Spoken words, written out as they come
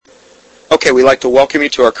Okay, we'd like to welcome you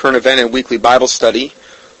to our current event and weekly Bible study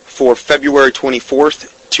for February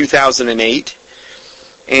 24th, 2008.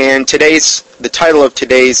 And the title of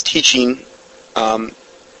today's teaching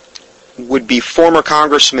would be Former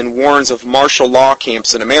Congressman Warns of Martial Law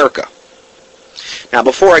Camps in America. Now,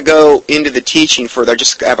 before I go into the teaching further, I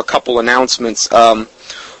just have a couple announcements.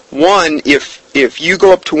 One, if you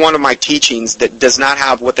go up to one of my teachings that does not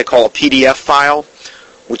have what they call a PDF file,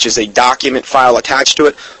 which is a document file attached to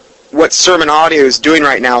it, what Sermon Audio is doing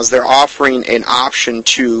right now is they're offering an option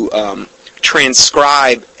to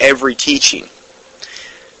transcribe every teaching.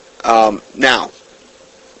 Now,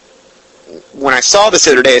 when I saw this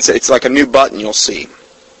the other day, it's like a new button you'll see.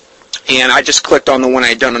 And I just clicked on the one I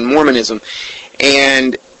had done on Mormonism.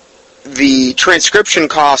 And the transcription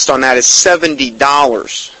cost on that is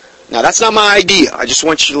 $70. Now, that's not my idea. I just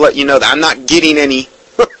want you to let you know that I'm not getting any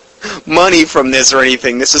money from this or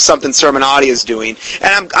anything. This is something Sermon Audio is doing.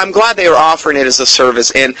 And I'm glad they are offering it as a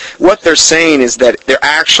service. And what they're saying is that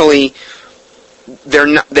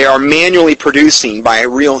they are manually producing by a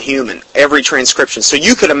real human every transcription. So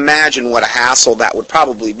you could imagine what a hassle that would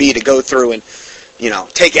probably be to go through and,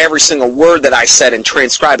 take every single word that I said and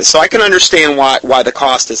transcribe it. So I can understand why the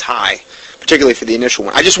cost is high, particularly for the initial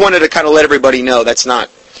one. I just wanted to kind of let everybody know that's not,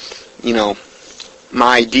 my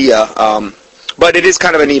idea. But it is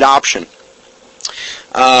kind of a neat option.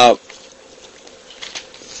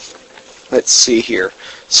 Let's see here.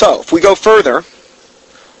 So, if we go further,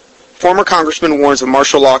 former congressman warns of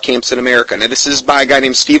martial law camps in America. Now, this is by a guy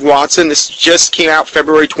named Steve Watson. This just came out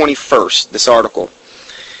February 21st, this article.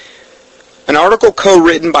 An article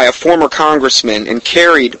co-written by a former congressman and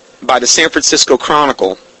carried by the San Francisco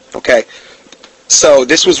Chronicle. Okay, so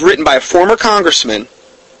this was written by a former congressman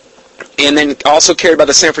and then also carried by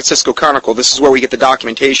the San Francisco Chronicle. This is where we get the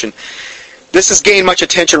documentation. This has gained much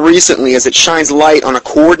attention recently as it shines light on a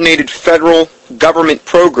coordinated federal government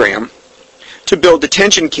program to build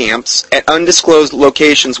detention camps at undisclosed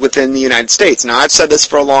locations within the United States. Now, I've said this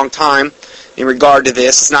for a long time in regard to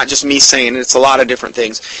this. It's not just me saying it. It's a lot of different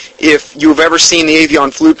things. If you've ever seen the avian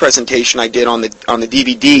flu presentation I did on the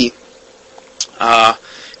DVD,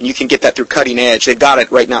 you can get that through Cutting Edge. They've got it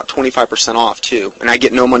right now at 25% off, too. And I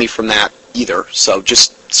get no money from that either. So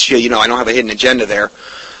just so you know, I don't have a hidden agenda there.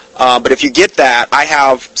 But if you get that, I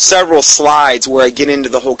have several slides where I get into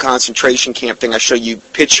the whole concentration camp thing. I show you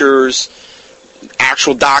pictures,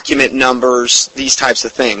 actual document numbers, these types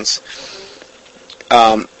of things.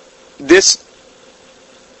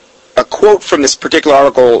 A quote from this particular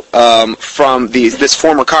article from this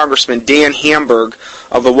former congressman, Dan Hamburg,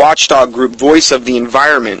 of the watchdog group Voice of the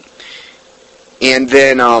Environment, and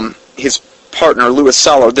then his partner, Louis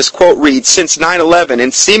Seller. This quote reads, "Since 9/11,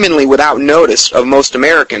 and seemingly without notice of most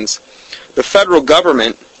Americans, the federal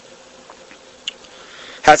government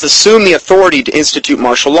has assumed the authority to institute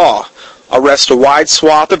martial law, arrest a wide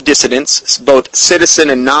swath of dissidents, both citizen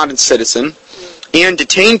and non-citizen, and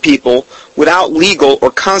detain people without legal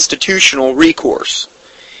or constitutional recourse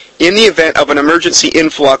in the event of an emergency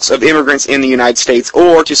influx of immigrants in the United States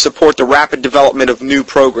or to support the rapid development of new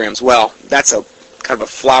programs." Well, that's a kind of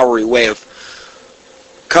a flowery way of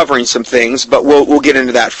covering some things, but we'll get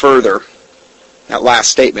into that further, that last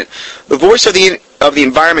statement. The Voice of the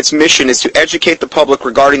Environment's mission is to educate the public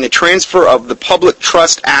regarding the transfer of the public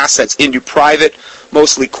trust assets into private,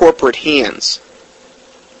 mostly corporate hands.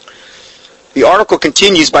 The article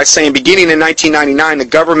continues by saying, beginning in 1999, the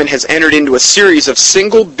government has entered into a series of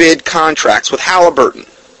single-bid contracts with Halliburton,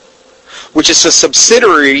 which is a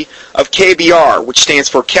subsidiary of KBR, which stands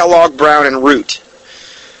for Kellogg, Brown, and Root.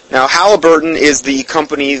 Now, Halliburton is the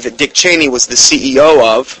company that Dick Cheney was the CEO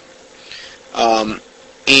of,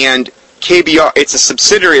 and KBR, it's a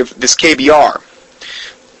subsidiary of this KBR.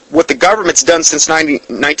 What the government's done since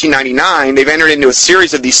 1999, they've entered into a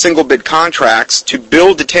series of these single-bid contracts to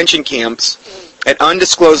build detention camps at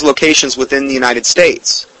undisclosed locations within the United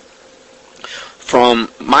States. From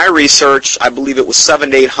my research, I believe it was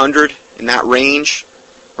 700 to 800 in that range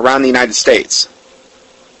around the United States.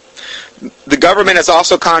 The government has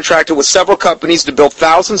also contracted with several companies to build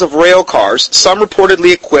thousands of rail cars, some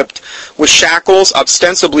reportedly equipped with shackles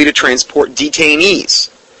ostensibly to transport detainees.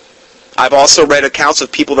 I've also read accounts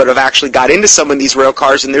of people that have actually got into some of these rail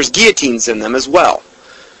cars, and there's guillotines in them as well.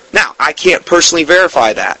 Now, I can't personally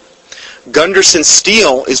verify that. Gunderson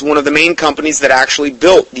Steel is one of the main companies that actually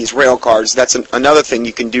built these rail cars. That's another thing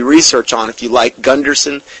you can do research on if you like,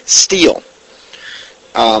 Gunderson Steel.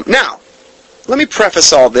 Now, let me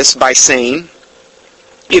preface all this by saying,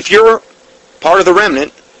 if you're part of the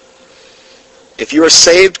remnant, if you're a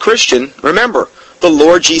saved Christian, remember, the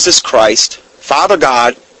Lord Jesus Christ, Father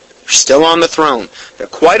God, They're still on the throne. They're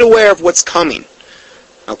quite aware of what's coming.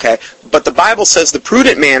 Okay? But the Bible says the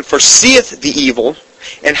prudent man foreseeth the evil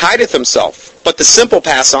and hideth himself, but the simple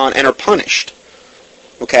pass on and are punished.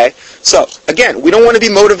 Okay? So, again, we don't want to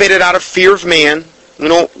be motivated out of fear of man.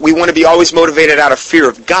 We want to be always motivated out of fear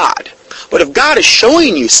of God. But if God is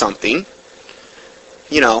showing you something,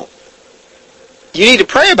 you need to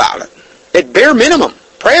pray about it. At bare minimum,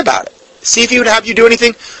 pray about it. See if He would have you do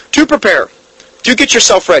anything to prepare, to get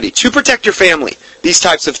yourself ready, to protect your family, these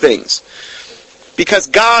types of things. Because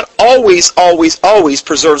God always, always, always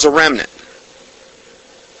preserves a remnant.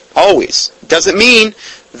 Always. Doesn't mean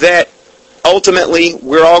that ultimately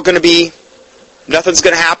we're all going to be, nothing's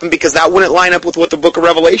going to happen, because that wouldn't line up with what the book of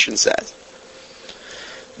Revelation says.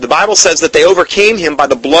 The Bible says that they overcame Him by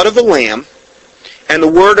the blood of the Lamb and the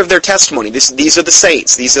word of their testimony. These are the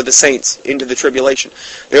saints. These are the saints into the tribulation.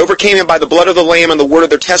 They overcame Him by the blood of the Lamb and the word of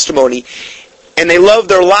their testimony, and they loved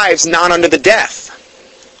their lives not unto the death.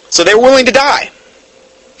 So they're willing to die.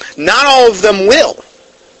 Not all of them will,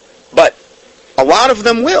 but a lot of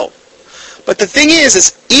them will. But the thing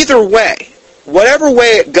is either way, whatever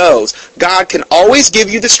way it goes, God can always give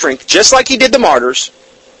you the strength, just like He did the martyrs,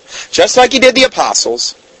 just like He did the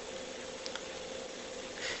apostles.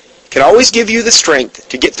 Can always give you the strength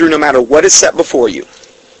to get through no matter what is set before you.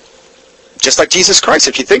 Just like Jesus Christ,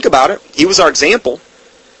 if you think about it, He was our example.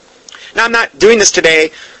 Now, I'm not doing this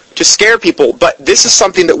today to scare people, but this is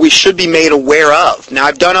something that we should be made aware of. Now,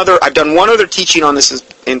 I've done one other teaching on this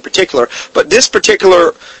in particular, but this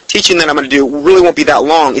particular teaching that I'm going to do really won't be that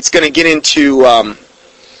long. It's going to get into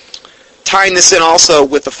tying this in also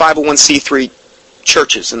with the 501c3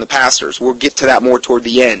 churches and the pastors. We'll get to that more toward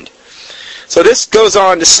the end. So this goes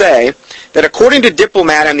on to say that according to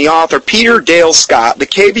Diplomat and the author Peter Dale Scott, the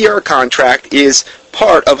KBR contract is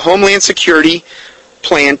part of Homeland Security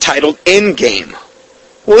plan titled Endgame.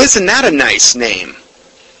 Well, isn't that a nice name?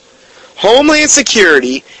 Homeland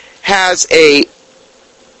Security has a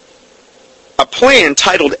plan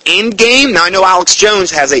titled Endgame. Now, I know Alex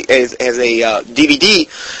Jones has a DVD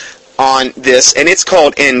on this, and it's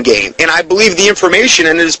called Endgame. And I believe the information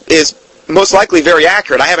in it is most likely very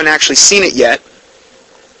accurate. I haven't actually seen it yet.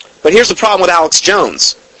 But here's the problem with Alex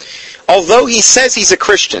Jones. Although he says he's a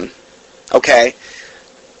Christian, okay,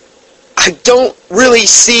 I don't really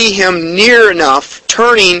see him near enough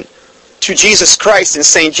turning to Jesus Christ and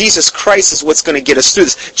saying, Jesus Christ is what's going to get us through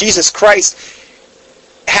this. Jesus Christ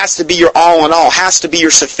has to be your all in all, has to be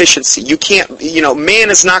your sufficiency. You can't,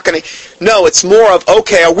 man is not going to, no, it's more of,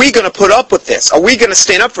 okay, are we going to put up with this? Are we going to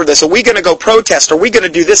stand up for this? Are we going to go protest? Are we going to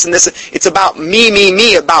do this and this? It's about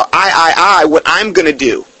me, about I, what I'm going to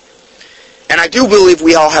do. And I do believe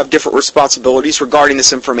we all have different responsibilities regarding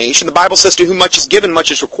this information. The Bible says to whom much is given,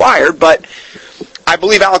 much is required, but I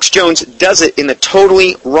believe Alex Jones does it in the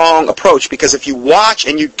totally wrong approach, because if you watch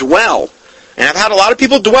and you dwell, and I've had a lot of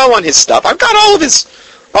people dwell on his stuff. I've got all of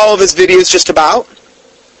his videos just about.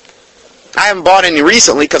 I haven't bought any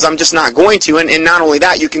recently because I'm just not going to, and not only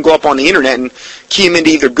that, you can go up on the internet and key them into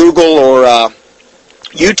either Google or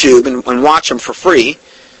YouTube and watch them for free.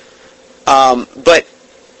 But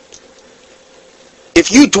if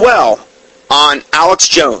you dwell on Alex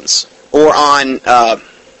Jones or on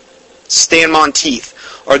Stan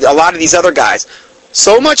Monteith or a lot of these other guys,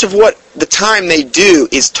 so much of what the time they do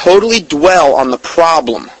is totally dwell on the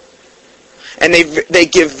problem. And they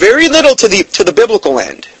give very little to the biblical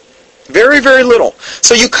end. Very, very little.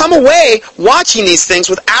 So you come away watching these things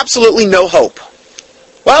with absolutely no hope.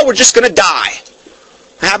 Well, we're just going to die.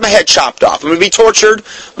 I have my head chopped off. I'm going to be tortured.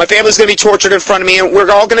 My family's going to be tortured in front of me, and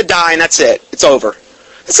we're all going to die, and that's it. It's over.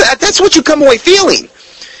 That's what you come away feeling.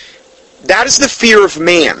 That is the fear of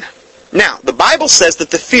man. Now, the Bible says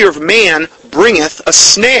that the fear of man bringeth a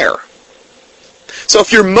snare. So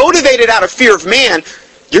if you're motivated out of fear of man,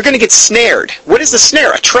 you're going to get snared. What is the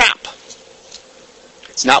snare? A trap.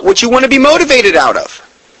 It's not what you want to be motivated out of.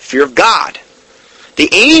 Fear of God. The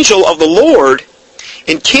angel of the Lord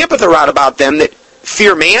encampeth around about them that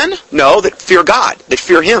fear man? No, that fear God, that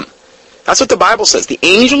fear Him. That's what the Bible says. The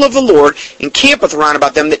angel of the Lord encampeth around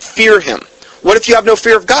about them that fear Him. What if you have no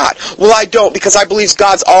fear of God? Well, I don't, because I believe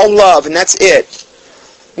God's all love, and that's it.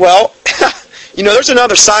 Well, there's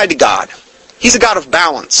another side to God. He's a God of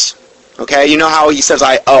balance. Okay, you know how He says,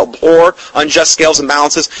 I abhor unjust scales and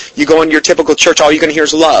balances. You go into your typical church, all you're going to hear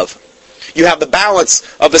is love. You have the balance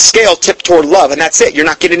of the scale tipped toward love, and that's it. You're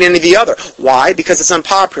not getting any of the other. Why? Because it's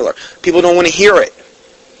unpopular. People don't want to hear it.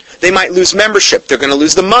 They might lose membership. They're going to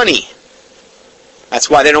lose the money. That's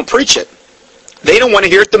why they don't preach it. They don't want to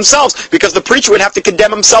hear it themselves, because the preacher would have to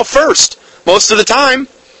condemn himself first, most of the time.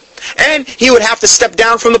 And he would have to step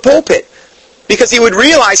down from the pulpit, Because he would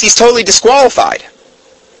realize he's totally disqualified.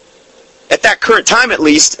 At that current time, at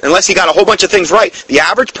least, unless he got a whole bunch of things right, the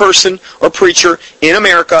average person or preacher in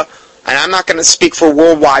America, and I'm not going to speak for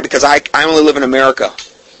worldwide because I only live in America,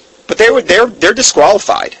 but they're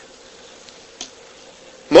disqualified.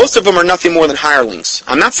 Most of them are nothing more than hirelings.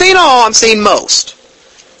 I'm not saying all, I'm saying most.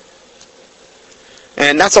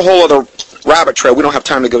 And that's a whole other rabbit trail we don't have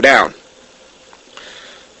time to go down.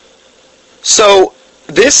 So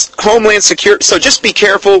this Homeland Security, so just be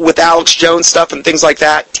careful with Alex Jones stuff and things like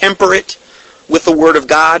that. Temper it with the Word of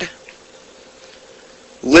God.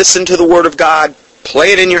 Listen to the Word of God.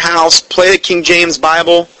 Play it in your house. Play the King James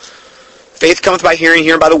Bible. Faith cometh by hearing,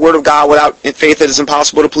 hearing by the Word of God. Without faith it is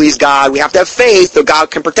impossible to please God. We have to have faith that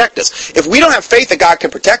God can protect us. If we don't have faith that God can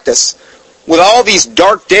protect us with all these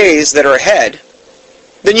dark days that are ahead,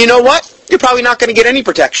 then you know what? You're probably not going to get any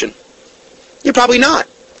protection. You're probably not.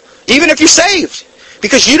 Even if you're saved.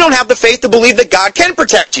 Because you don't have the faith to believe that God can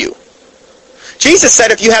protect you. Jesus said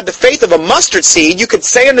if you had the faith of a mustard seed, you could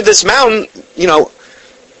say unto this mountain,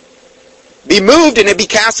 be moved and it be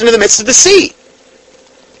cast into the midst of the sea.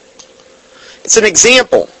 It's an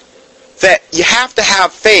example that you have to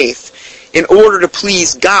have faith in order to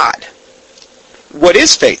please God. What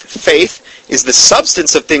is faith? Faith is the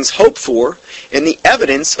substance of things hoped for and the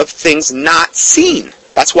evidence of things not seen.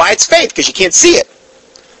 That's why it's faith, because you can't see it.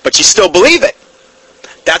 But you still believe it.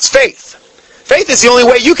 That's faith. Faith is the only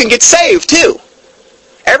way you can get saved, too.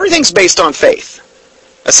 Everything's based on faith,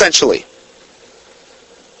 essentially.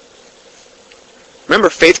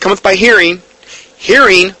 Remember, faith cometh by hearing.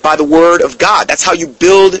 Hearing by the Word of God. That's how you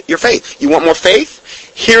build your faith. You want more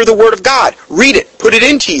faith? Hear the Word of God. Read it. Put it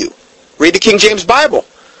into you. Read the King James Bible.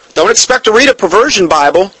 Don't expect to read a perversion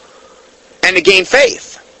Bible and to gain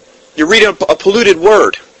faith. You're reading a polluted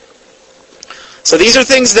Word. So these are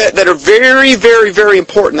things that are very, very, very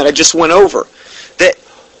important that I just went over. That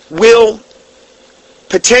will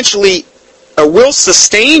potentially, or will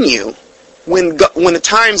sustain you when the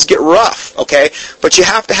times get rough, okay? But you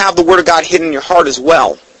have to have the Word of God hidden in your heart as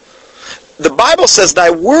well. The Bible says, Thy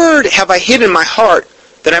Word have I hid in my heart,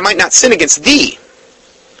 that I might not sin against Thee.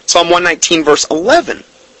 Psalm 119, verse 11.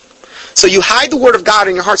 So you hide the Word of God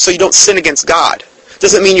in your heart so you don't sin against God.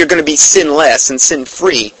 Doesn't mean you're going to be sinless and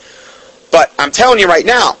sin-free. But I'm telling you right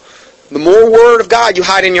now, the more Word of God you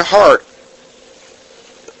hide in your heart,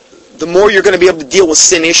 the more you're going to be able to deal with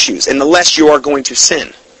sin issues, and the less you are going to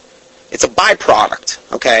sin. It's a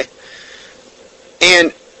byproduct, okay?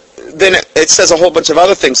 And then it says a whole bunch of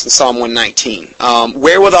other things in Psalm 119.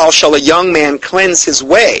 Wherewithal shall a young man cleanse his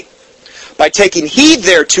way? By taking heed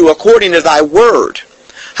thereto according to thy word.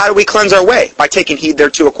 How do we cleanse our way? By taking heed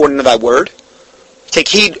thereto according to thy word. Take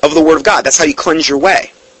heed of the Word of God. That's how you cleanse your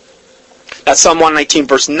way. That's Psalm 119,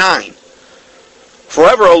 verse 9.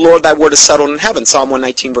 Forever, O Lord, thy word is settled in heaven. Psalm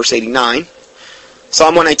 119, verse 89.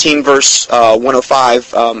 Psalm 119, verse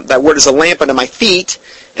 105. Thy word is a lamp unto my feet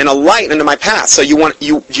and a light unto my path. So do you want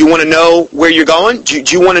to know where you're going? Do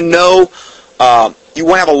you want to know? You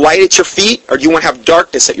want to have a light at your feet, or do you want to have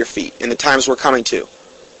darkness at your feet in the times we're coming to?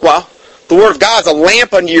 Well, the Word of God is a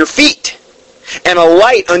lamp unto your feet and a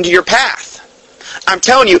light unto your path. I'm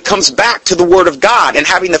telling you, it comes back to the Word of God and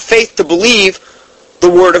having the faith to believe the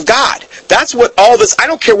Word of God. That's what all this, I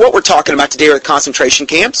don't care what we're talking about today with concentration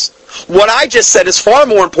camps. What I just said is far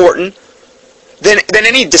more important than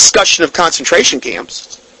any discussion of concentration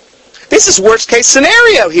camps. This is worst case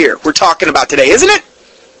scenario here we're talking about today, isn't it?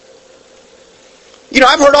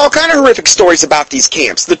 I've heard all kind of horrific stories about these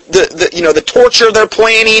camps. The torture they're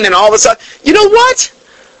planning and all this stuff. You know what?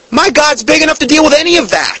 My God's big enough to deal with any of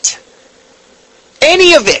that.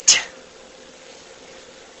 Any of it.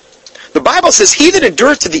 The Bible says, he that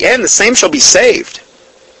endureth to the end, the same shall be saved.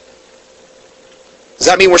 Does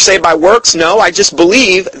that mean we're saved by works? No, I just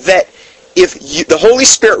believe that if the Holy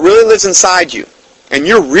Spirit really lives inside you, and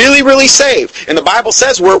you're really, really saved, and the Bible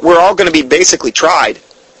says we're all going to be basically tried.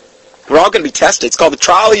 We're all going to be tested. It's called the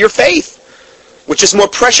trial of your faith, which is more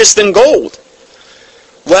precious than gold.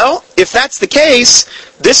 Well, if that's the case,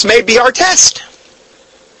 this may be our test,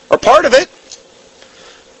 or part of it.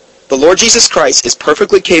 The Lord Jesus Christ is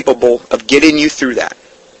perfectly capable of getting you through that.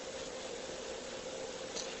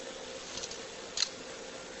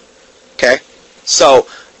 Okay? So,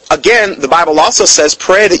 again, the Bible also says,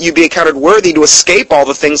 pray that you be accounted worthy to escape all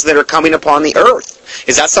the things that are coming upon the earth.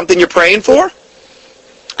 Is that something you're praying for?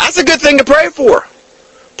 That's a good thing to pray for.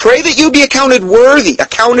 Pray that you be accounted worthy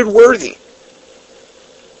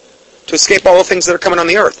to escape all the things that are coming on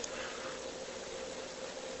the earth.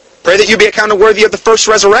 Pray that you be accounted worthy of the first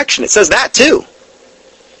resurrection. It says that too.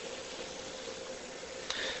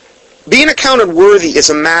 being accounted worthy is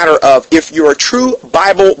a matter of if you're a true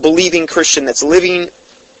Bible-believing Christian that's living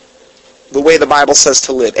the way the Bible says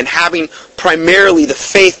to live and having primarily the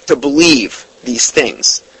faith to believe these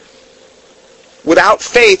things. Without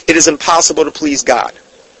faith, it is impossible to please God.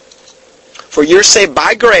 For you're saved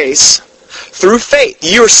by grace through faith.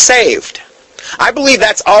 You're saved. I believe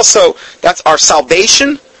that's our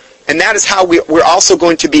salvation, and that is how we're also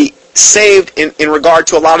going to be saved in regard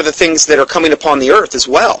to a lot of the things that are coming upon the earth as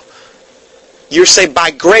well. You're saved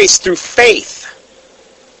by grace through faith.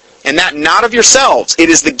 And that not of yourselves. It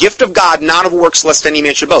is the gift of God, not of works, lest any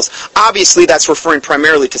man should boast. Obviously, that's referring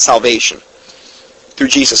primarily to salvation through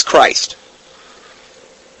Jesus Christ.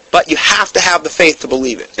 But you have to have the faith to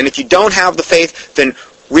believe it. And if you don't have the faith, then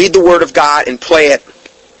read the Word of God and play it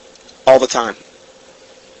all the time.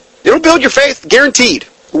 It'll build your faith, guaranteed.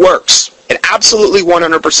 Works. It absolutely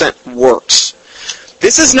 100% works.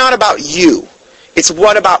 This is not about you. It's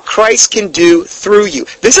what about Christ can do through you.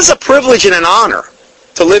 This is a privilege and an honor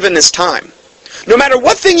to live in this time. No matter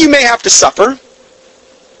what thing you may have to suffer,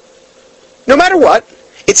 no matter what,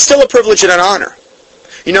 it's still a privilege and an honor.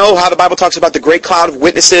 You know how the Bible talks about the great cloud of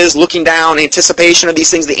witnesses looking down, anticipation of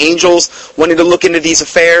these things, the angels wanting to look into these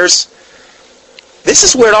affairs. This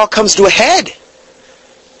is where it all comes to a head.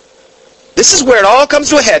 This is where it all comes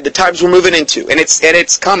to a head, the times we're moving into. And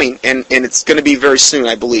it's coming, and it's going to be very soon,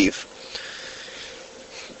 I believe.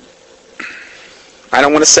 I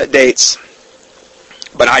don't want to set dates,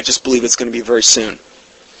 but I just believe it's going to be very soon.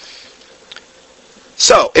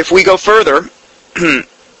 So, if we go further,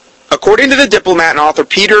 according to the diplomat and author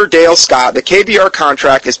Peter Dale Scott, the KBR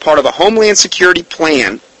contract is part of a Homeland Security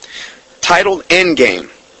plan titled Endgame,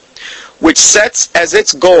 which sets as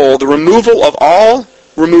its goal the removal of all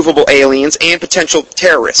removable aliens and potential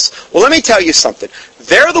terrorists. Well, let me tell you something.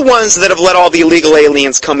 They're the ones that have let all the illegal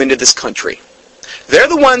aliens come into this country. They're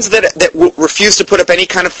the ones that refuse to put up any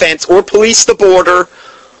kind of fence or police the border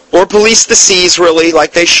or police the seas, really,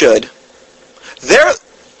 like they should.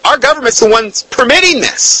 Our government's the ones permitting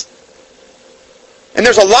this. And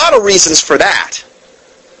there's a lot of reasons for that.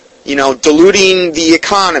 You know, diluting the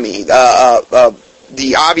economy, the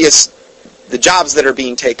jobs that are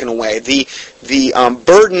being taken away, the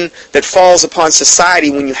burden that falls upon society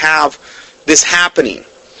when you have this happening.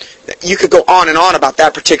 You could go on and on about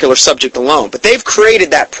that particular subject alone, but they've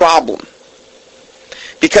created that problem.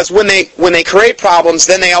 Because when they create problems,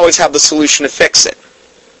 then they always have the solution to fix it.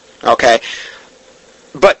 Okay?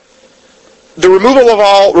 But the removal of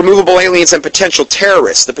all removable aliens and potential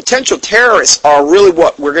terrorists. The potential terrorists are really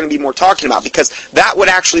what we're going to be more talking about, because that would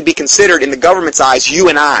actually be considered in the government's eyes, you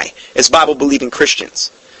and I, as Bible-believing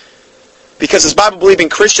Christians. Because as Bible-believing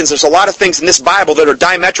Christians, there's a lot of things in this Bible that are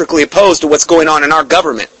diametrically opposed to what's going on in our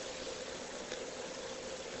government.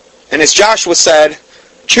 And as Joshua said,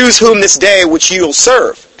 choose whom this day which you will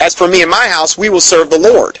serve. As for me and my house, we will serve the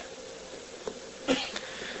Lord.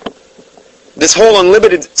 This whole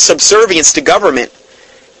unlimited subservience to government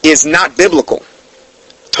is not biblical.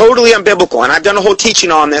 Totally unbiblical. And I've done a whole teaching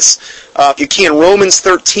on this. If you can, Romans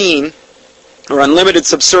 13, or unlimited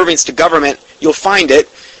subservience to government, you'll find it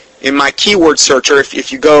in my keyword searcher. If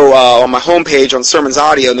you go on my homepage on Sermons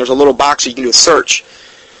Audio, and there's a little box where you can do a search.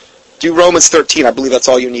 Do Romans 13. I believe that's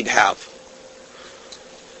all you need to have.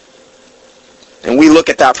 And we look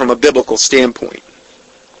at that from a biblical standpoint.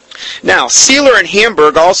 Now, Sealer and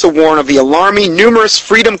Hamburg also warn of the alarming, numerous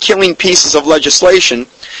freedom-killing pieces of legislation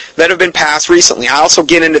that have been passed recently. I also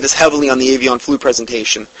get into this heavily on the avian flu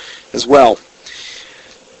presentation as well.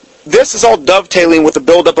 This is all dovetailing with the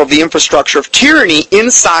buildup of the infrastructure of tyranny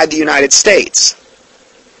inside the United States.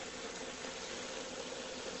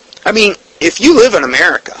 I mean, if you live in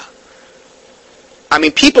America, I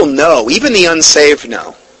mean, people know, even the unsaved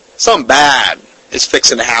know, something bad is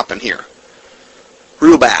fixing to happen here.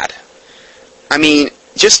 Real bad. I mean,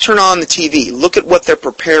 just turn on the TV. Look at what they're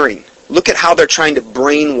preparing. Look at how they're trying to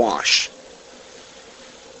brainwash.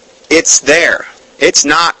 It's there. It's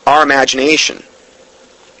not our imagination.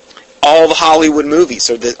 All the Hollywood movies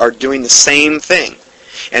are doing the same thing.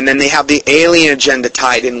 And then they have the alien agenda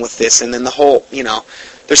tied in with this, and then the whole,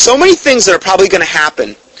 there's so many things that are probably going to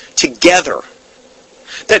happen together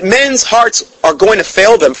that men's hearts are going to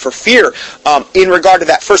fail them for fear in regard to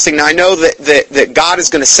that first thing. Now, I know that God is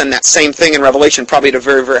going to send that same thing in Revelation probably at a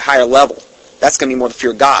very, very higher level. That's going to be more the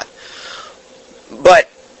fear of God. But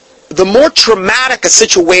the more traumatic a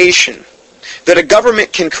situation that a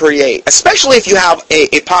government can create, especially if you have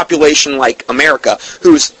a population like America,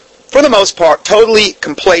 who's, for the most part, totally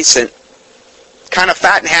complacent, kind of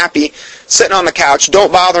fat and happy, sitting on the couch,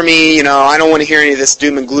 don't bother me, I don't want to hear any of this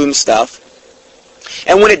doom and gloom stuff.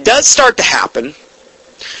 And when it does start to happen,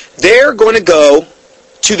 they're going to go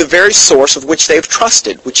to the very source of which they've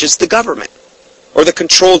trusted, which is the government or the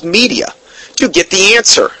controlled media, to get the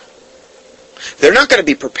answer. They're not going to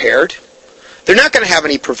be prepared. They're not going to have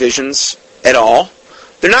any provisions at all.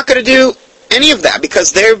 They're not going to do any of that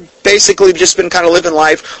because they've basically just been kind of living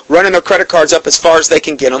life, running their credit cards up as far as they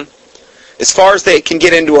can get them, as far as they can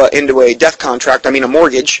get into a death contract, a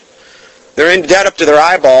mortgage. They're in debt up to their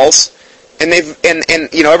eyeballs, and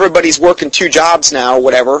everybody's working 2 jobs now,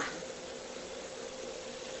 whatever,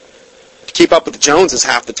 to keep up with the Joneses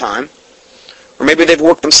half the time. Or maybe they've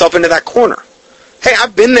worked themselves into that corner. Hey,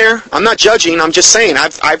 I've been there. I'm not judging. I'm just saying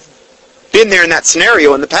I've been there in that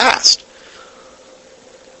scenario in the past.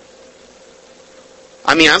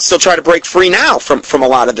 I'm still trying to break free now from a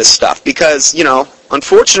lot of this stuff because,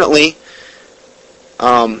 unfortunately,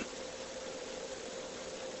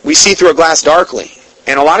 we see through a glass darkly.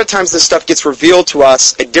 And a lot of times this stuff gets revealed to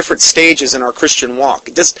us at different stages in our Christian walk.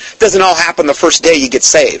 It just doesn't all happen the first day you get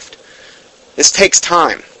saved. This takes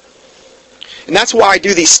time. And that's why I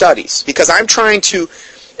do these studies, because I'm trying to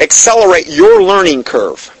accelerate your learning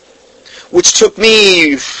curve, which took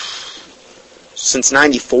me since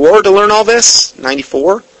 94 to learn all this,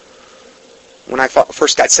 94, when I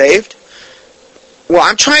first got saved. Well,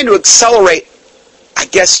 I'm trying to accelerate, I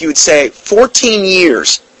guess you would say, 14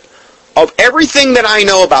 years of everything that I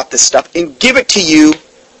know about this stuff and give it to you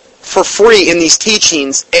for free in these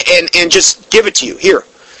teachings and just give it to you. Here.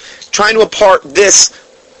 Trying to impart this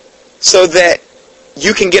so that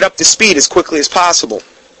you can get up to speed as quickly as possible.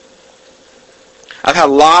 I've had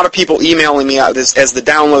a lot of people emailing me out as the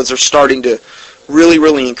downloads are starting to really,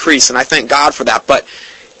 really increase, and I thank God for that. But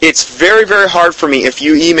it's very, very hard for me if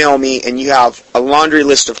you email me and you have a laundry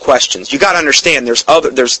list of questions. You got to understand,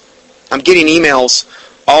 I'm getting emails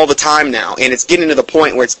all the time now, and it's getting to the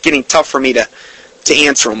point where it's getting tough for me to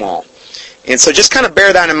answer them all. And so just kind of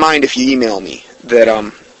bear that in mind if you email me, that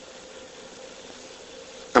I'm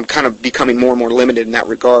kind of becoming more and more limited in that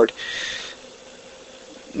regard.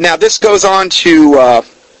 Now, this goes on to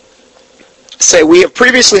say, we have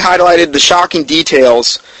previously highlighted the shocking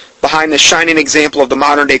details behind the shining example of the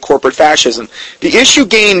modern-day corporate fascism. The issue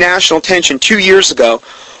gained national attention 2 years ago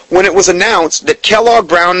when it was announced that Kellogg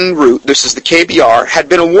Brown & Root, this is the KBR, had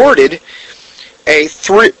been awarded a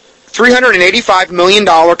 $385 million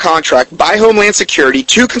contract by Homeland Security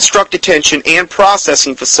to construct detention and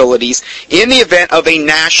processing facilities in the event of a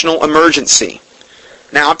national emergency.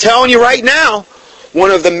 Now, I'm telling you right now,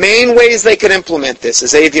 one of the main ways they could implement this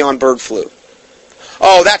is avian bird flu.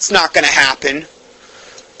 Oh, that's not going to happen.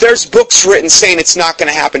 There's books written saying it's not going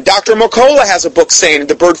to happen. Dr. Mercola has a book saying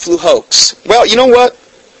the bird flu hoax. Well, you know what?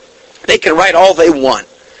 They can write all they want.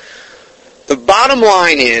 The bottom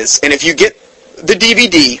line is, and if you get the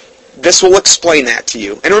DVD, this will explain that to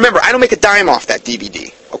you. And remember, I don't make a dime off that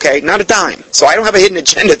DVD, okay? Not a dime. So I don't have a hidden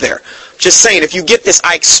agenda there. Just saying, if you get this,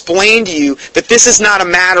 I explain to you that this is not a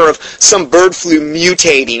matter of some bird flu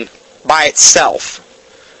mutating by itself,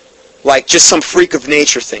 like just some freak of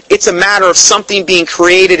nature thing. It's a matter of something being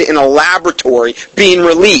created in a laboratory being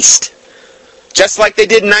released, just like they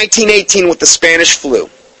did in 1918 with the Spanish flu,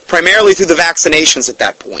 primarily through the vaccinations at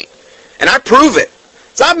that point. And I prove it.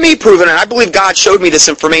 It's not me proving it. I believe God showed me this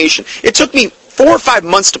information. It took me 4 or 5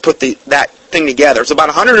 months to put that thing together. It's about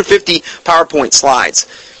 150 PowerPoint slides.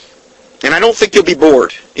 And I don't think you'll be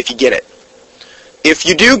bored if you get it. If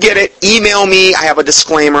you do get it, email me. I have a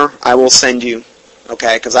disclaimer I will send you.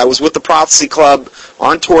 Okay? Because I was with the Prophecy Club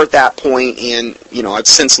on tour at that point, and I've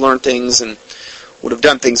since learned things and would have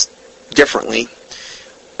done things differently.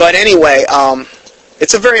 But anyway,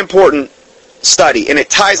 it's a very important study, and it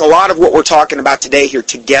ties a lot of what we're talking about today here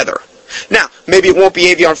together. Now, maybe it won't be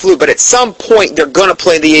avian flu, but at some point they're going to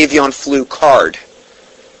play the avian flu card.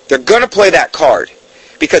 They're going to play that card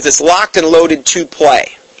because it's locked and loaded to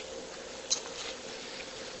play.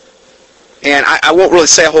 And I won't really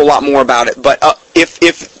say a whole lot more about it, but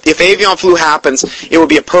if avian flu happens, it would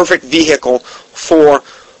be a perfect vehicle for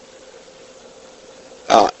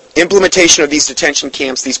implementation of these detention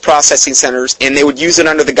camps, these processing centers, and they would use it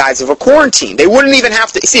under the guise of a quarantine. They wouldn't even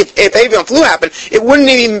have to, see, if avian flu happened, it wouldn't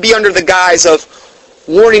even be under the guise of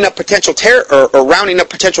warning up potential or rounding up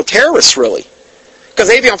potential terrorists, really. Because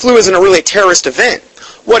avian flu isn't really a terrorist event.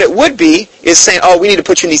 What it would be is saying, oh, we need to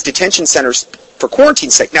put you in these detention centers for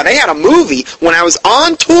quarantine's sake. Now, they had a movie when I was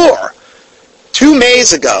on tour 2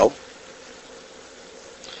 Mays ago.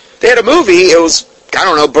 They had a movie, it was, I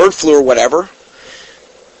don't know, bird flu or whatever.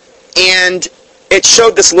 And it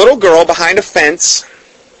showed this little girl behind a fence,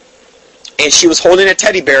 and she was holding a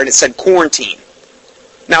teddy bear, and it said quarantine.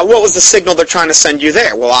 Now, what was the signal they're trying to send you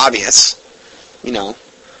there? Well, obvious.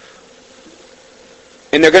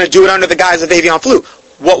 And they're going to do it under the guise of avian flu.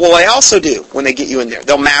 What will they also do when they get you in there?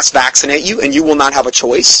 They'll mass vaccinate you, and you will not have a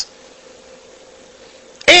choice.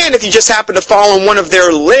 And if you just happen to fall on one of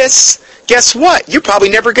their lists, guess what? You're probably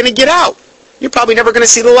never going to get out. You're probably never going to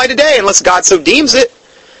see the light of day unless God so deems it.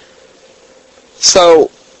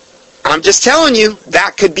 So, I'm just telling you,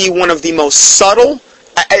 that could be one of the most subtle,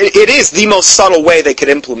 it is the most subtle way they could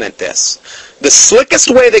implement this. The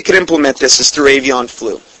slickest way they could implement this is through avian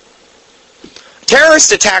flu.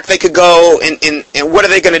 Terrorist attack, they could go, and what are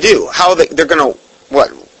they going to do? They're going to,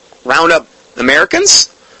 round up Americans?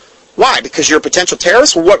 Why? Because you're a potential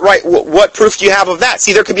terrorist? Well, what proof do you have of that?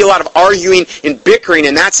 See, there could be a lot of arguing and bickering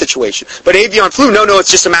in that situation. But avian flu, no,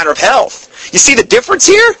 it's just a matter of health. You see the difference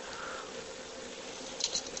here?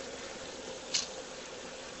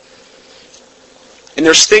 And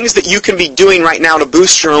there's things that you can be doing right now to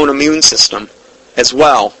boost your own immune system as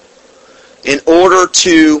well in order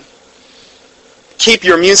to keep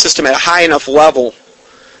your immune system at a high enough level,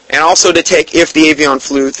 and also to take if the avian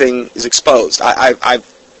flu thing is exposed. I've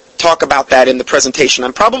talked about that in the presentation.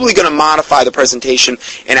 I'm probably going to modify the presentation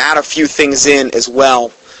and add a few things in as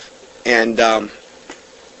well, and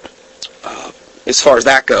as far as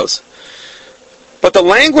that goes. But the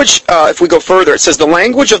language, if we go further, it says the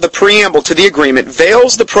language of the preamble to the agreement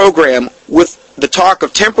veils the program with the talk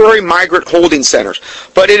of temporary migrant holding centers,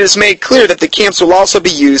 but it is made clear that the camps will also be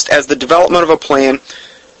used as the development of a plan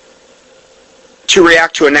to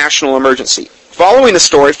react to a national emergency. Following the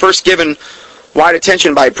story, first given wide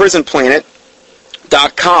attention by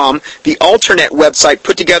PrisonPlanet.com, the Alternet website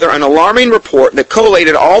put together an alarming report that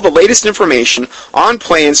collated all the latest information on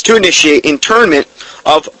plans to initiate internment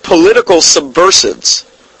of political subversives.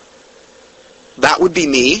 That would be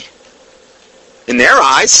me. In their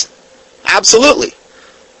eyes. Absolutely.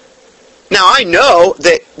 Now, I know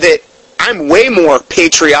that I'm way more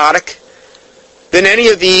patriotic than any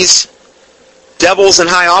of these devils in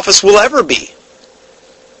high office will ever be.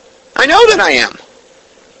 I know that I am.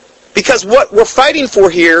 Because what we're fighting for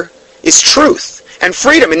here is truth and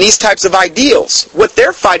freedom and these types of ideals. What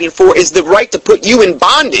they're fighting for is the right to put you in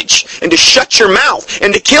bondage and to shut your mouth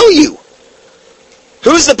and to kill you.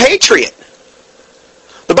 Who's the patriot?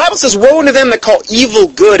 The Bible says, woe unto them that call evil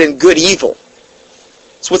good and good evil.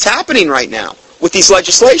 It's what's happening right now with these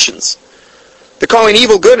legislations. They're calling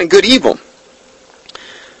evil good and good evil.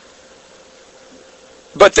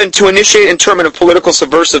 But then to initiate internment of political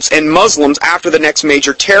subversives and Muslims after the next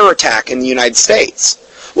major terror attack in the United States.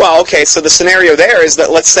 Well, okay, so the scenario there is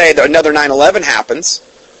that let's say that another 9/11 happens.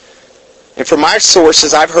 And from my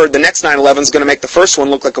sources, I've heard the next 9/11 is going to make the first one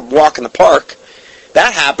look like a walk in the park.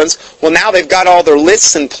 That happens. Well, now they've got all their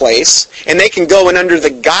lists in place, and they can go in under the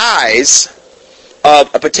guise of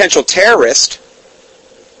a potential terrorist.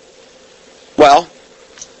 Well,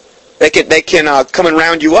 they can come and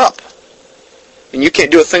round you up. And you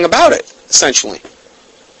can't do a thing about it, essentially.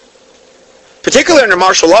 Particularly under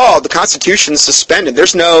martial law, the Constitution is suspended.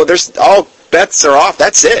 There's all bets are off.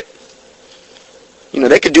 That's it.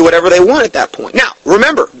 They could do whatever they want at that point. Now,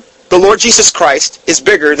 remember, the Lord Jesus Christ is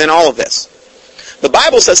bigger than all of this. The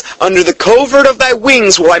Bible says, under the covert of thy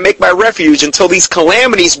wings will I make my refuge until these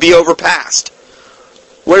calamities be overpassed.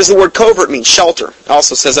 What does the word covert mean? Shelter. It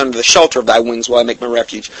also says, under the shelter of thy wings will I make my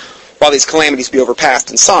refuge, while these calamities be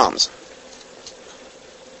overpassed in Psalms.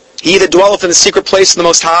 He that dwelleth in the secret place of the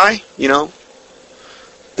Most High,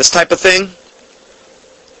 this type of thing.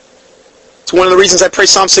 It's one of the reasons I pray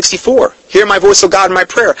Psalm 64. Hear my voice, O God, in my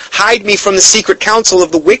prayer. Hide me from the secret counsel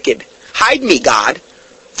of the wicked. Hide me, God,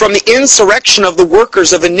 from the insurrection of the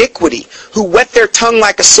workers of iniquity, who whet their tongue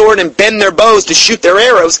like a sword and bend their bows to shoot their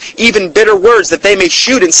arrows, even bitter words, that they may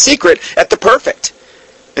shoot in secret at the perfect.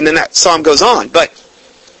 And then that psalm goes on. But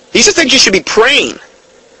these are things you should be praying,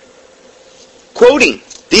 quoting,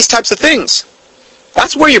 these types of things.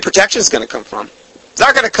 That's where your protection is going to come from. It's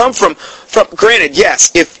not going to come from granted, yes,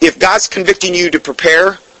 if God's convicting you to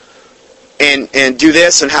prepare and do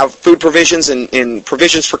this and have food provisions and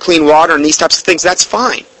provisions for clean water and these types of things, that's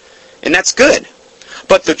fine. And that's good.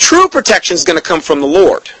 But the true protection is going to come from the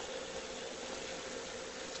Lord.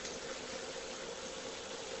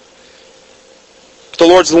 The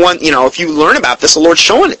Lord's the one, if you learn about this, the Lord's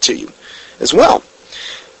showing it to you as well.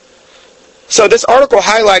 So this article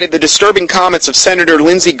highlighted the disturbing comments of Senator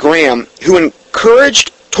Lindsey Graham, who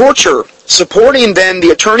encouraged torture, supporting then the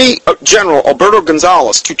Attorney General Alberto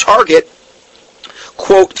Gonzales to target,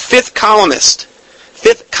 quote, fifth columnists,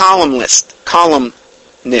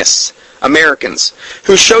 Americans,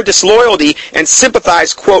 who show disloyalty and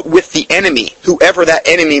sympathize, quote, with the enemy, whoever that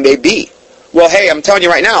enemy may be. Well, hey, I'm telling you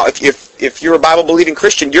right now, if you're a Bible-believing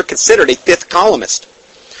Christian, you're considered a fifth columnist.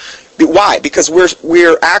 Why? Because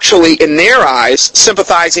we're actually, in their eyes,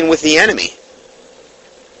 sympathizing with the enemy.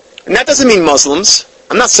 And that doesn't mean Muslims.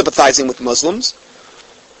 I'm not sympathizing with Muslims.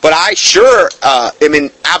 But I sure am in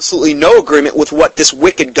absolutely no agreement with what this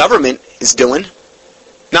wicked government is doing.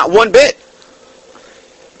 Not one bit.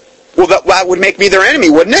 Well, that would make me their enemy,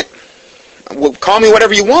 wouldn't it? Well, call me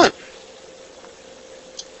whatever you want.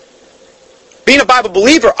 Being a Bible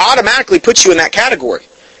believer automatically puts you in that category.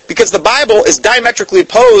 Because the Bible is diametrically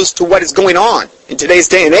opposed to what is going on in today's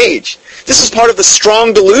day and age. This is part of the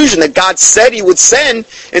strong delusion that God said He would send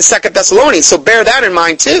in 2 Thessalonians. So bear that in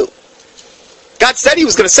mind too. God said He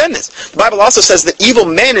was going to send this. The Bible also says that evil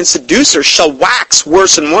men and seducers shall wax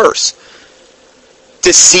worse and worse.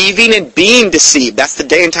 Deceiving and being deceived. That's the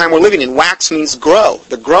day and time we're living in. Wax means grow.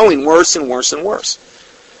 They're growing worse and worse and worse.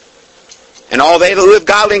 And all they that live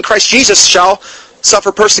godly in Christ Jesus shall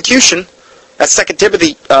suffer persecution. That's 2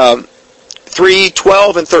 Timothy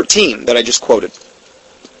 3:12 and 13 that I just quoted.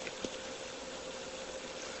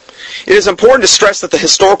 It is important to stress that the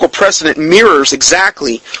historical precedent mirrors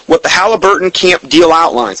exactly what the Halliburton camp deal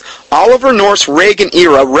outlines. Oliver North's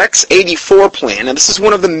Reagan-era Rex 84 plan, and this is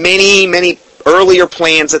one of the many, many earlier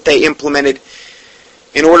plans that they implemented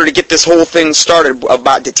in order to get this whole thing started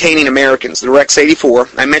about detaining Americans, the Rex 84.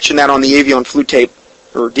 I mentioned that on the Avion Flu tape,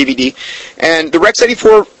 or DVD. And the Rex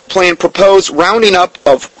 84 plan proposed rounding up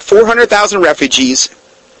of 400,000 refugees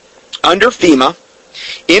under FEMA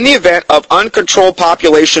in the event of uncontrolled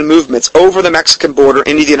population movements over the Mexican border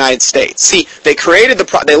into the United States. See, they created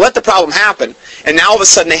they let the problem happen, and now all of a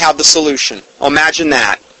sudden they have the solution. Well, imagine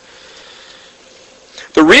that.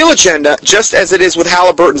 The real agenda, just as it is with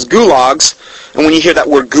Halliburton's gulags, and when you hear that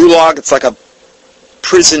word gulag, it's like a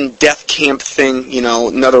prison death camp thing,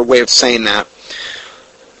 another way of saying that.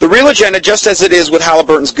 The real agenda, just as it is with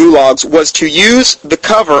Halliburton's gulags, was to use the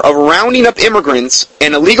cover of rounding up immigrants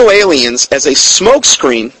and illegal aliens as a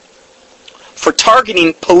smokescreen for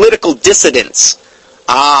targeting political dissidents.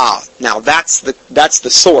 Now that's the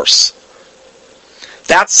source.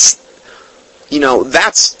 That's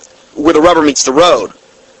where the rubber meets the road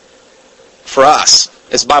for us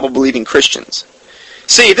as Bible-believing Christians.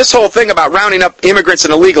 See, this whole thing about rounding up immigrants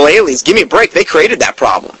and illegal aliens, give me a break, they created that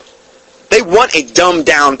problem. They want a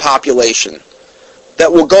dumbed-down population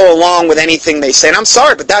that will go along with anything they say. And I'm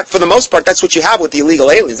sorry, but that, for the most part, that's what you have with the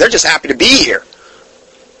illegal aliens. They're just happy to be here.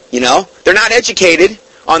 They're not educated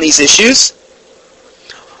on these issues.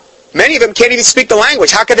 Many of them can't even speak the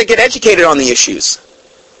language. How could they get educated on the issues?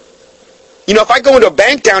 If I go into a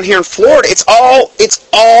bank down here in Florida, it's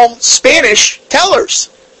all Spanish tellers.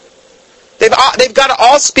 They've got to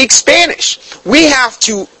all speak Spanish. We have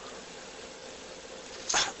to.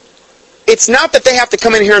 It's not that they have to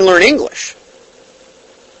come in here and learn English.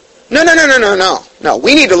 No. No,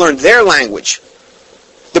 we need to learn their language.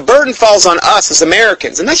 The burden falls on us as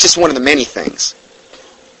Americans, and that's just one of the many things.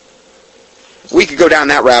 We could go down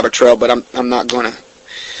that rabbit trail, but I'm not going to.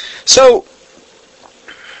 So,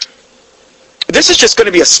 this is just going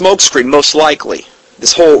to be a smokescreen, most likely.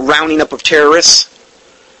 This whole rounding up of terrorists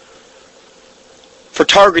for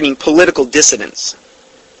targeting political dissidents.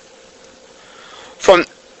 From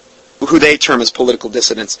who they term as political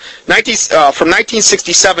dissidents. From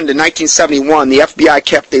 1967 to 1971, the FBI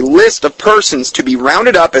kept a list of persons to be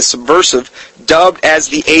rounded up as subversive, dubbed as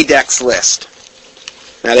the ADEX list.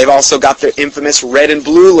 Now they've also got their infamous red and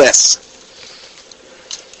blue lists.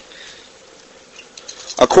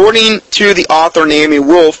 According to the author Naomi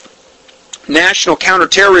Wolf, National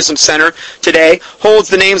Counterterrorism Center today holds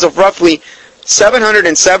the names of roughly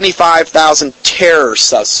 775,000 terror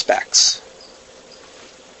suspects,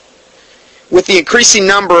 with the increasing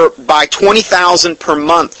number by 20,000 per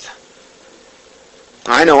month.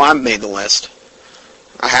 I know I've made the list.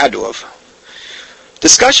 I had to have.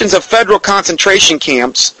 Discussions of federal concentration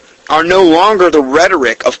camps are no longer the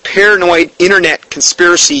rhetoric of paranoid internet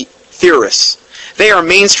conspiracy theorists. They are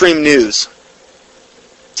mainstream news.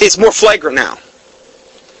 See, it's more flagrant now.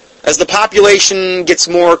 As the population gets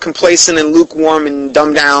more complacent and lukewarm and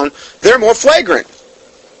dumbed down, they're more flagrant.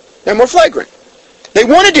 They're more flagrant. They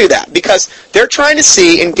want to do that because they're trying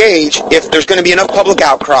to engage if there's going to be enough public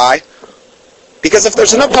outcry. Because if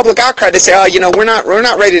there's enough public outcry, they say, we're not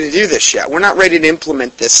ready to do this yet. We're not ready to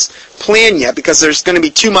implement this plan yet because there's going to be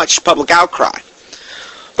too much public outcry.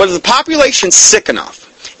 But if the population's sick enough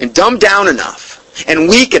and dumbed down enough and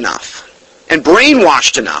weak enough and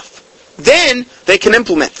brainwashed enough, then they can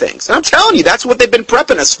implement things. And I'm telling you, that's what they've been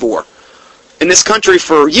prepping us for in this country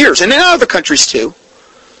for years, and in other countries too.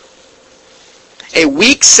 A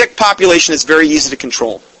weak, sick population is very easy to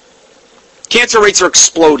control. Cancer rates are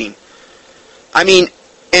exploding. I mean,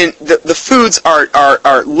 And the foods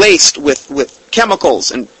are laced with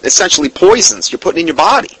chemicals and essentially poisons you're putting in your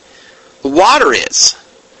body. The water is.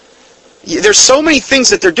 There's so many things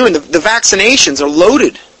that they're doing. The vaccinations are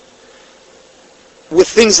loaded with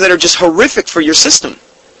things that are just horrific for your system.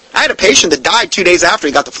 I had a patient that died 2 days after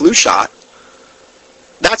he got the flu shot.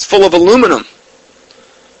 That's full of aluminum.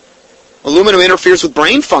 Aluminum interferes with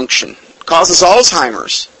brain function, causes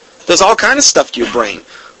Alzheimer's, does all kind of stuff to your brain.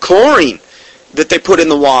 Chlorine that they put in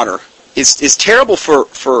the water is terrible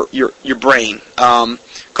for your brain.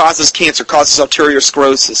 Causes cancer, causes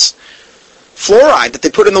arteriosclerosis. Fluoride that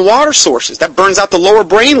they put in the water sources, that burns out the lower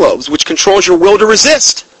brain lobes, which controls your will to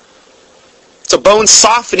resist. It's a bone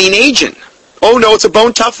softening agent. Oh no, it's a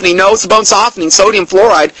bone toughening. No, it's a bone softening. Sodium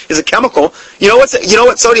fluoride is a chemical. You know what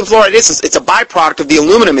sodium fluoride is? It's a byproduct of the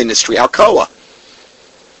aluminum industry, Alcoa.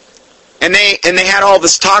 And they had all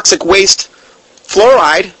this toxic waste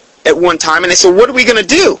fluoride at one time, and they said, what are we going to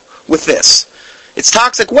do with this? It's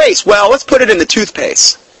toxic waste. Well, let's put it in the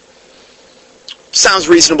toothpaste. Sounds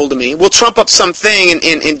reasonable to me. We'll trump up something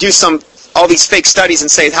and do all these fake studies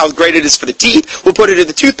and say how great it is for the teeth. We'll put it in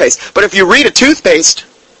the toothpaste. But if you read a toothpaste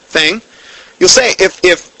thing, you'll say if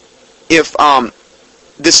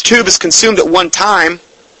this tube is consumed at one time,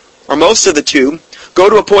 or most of the tube, go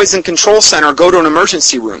to a poison control center, go to an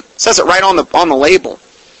emergency room. It says it right on the label.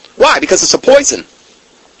 Why? Because it's a poison.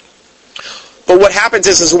 But what happens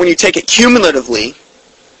is when you take it cumulatively,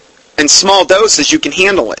 in small doses, you can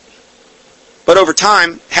handle it. But over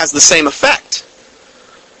time, it has the same effect.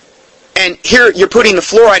 And here you're putting the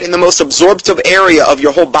fluoride in the most absorptive area of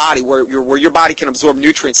your whole body, where your body can absorb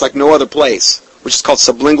nutrients like no other place, which is called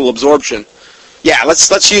sublingual absorption. Yeah,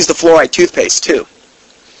 let's use the fluoride toothpaste too.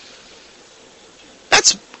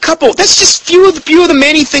 That's just few of the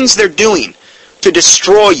many things they're doing to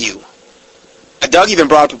destroy you. Doug even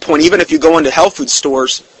brought up a point. Even if you go into health food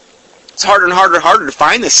stores, it's harder and harder to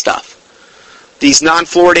find this stuff. These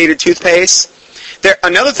non-fluoridated toothpastes.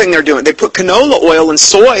 Another thing they're doing, they put canola oil and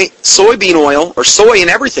soybean oil, or soy in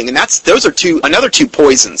everything, and those are another two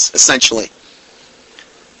poisons, essentially.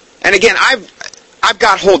 And again, I've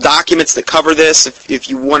got whole documents that cover this. If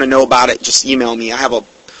you want to know about it, just email me. I have a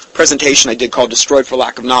presentation I did called Destroyed for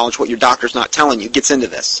Lack of Knowledge, What Your Doctor's Not Telling You. It gets into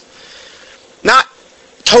this. Not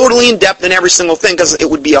totally in-depth in every single thing, because it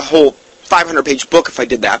would be a whole 500-page book if I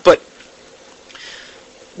did that, but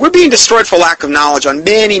we're being destroyed for lack of knowledge on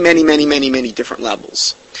many, many, many, many, many different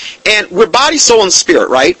levels. And we're body, soul, and spirit,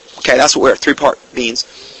 right? Okay, that's what we're three-part beings.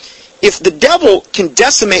 If the devil can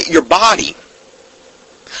decimate your body,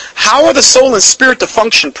 how are the soul and spirit to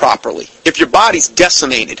function properly if your body's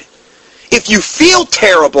decimated? If you feel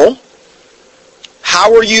terrible,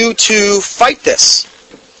 how are you to fight this?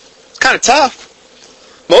 It's kind of tough.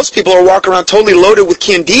 Most people are walking around totally loaded with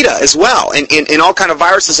candida as well, and all kind of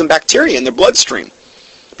viruses and bacteria in their bloodstream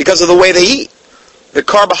because of the way they eat. They're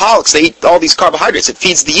carboholics. They eat all these carbohydrates. It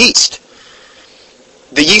feeds the yeast.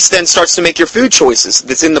 The yeast then starts to make your food choices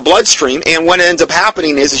that's in the bloodstream, and what ends up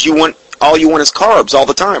happening is all you want is carbs all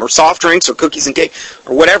the time, or soft drinks, or cookies and cake,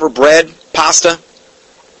 or whatever, bread, pasta.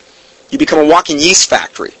 You become a walking yeast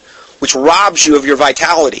factory, which robs you of your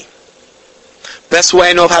vitality. Best way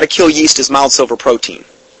I know of how to kill yeast is mild silver protein.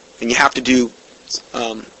 And you have to do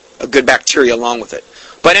a good bacteria along with it.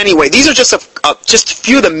 But anyway, these are just a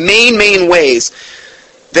few of the main ways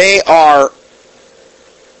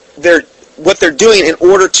what they're doing in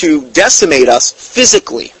order to decimate us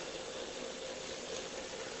physically.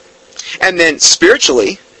 And then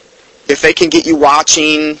spiritually, if they can get you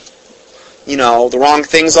watching, the wrong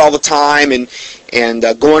things all the time and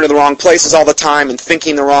going to the wrong places all the time and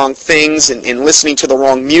thinking the wrong things and listening to the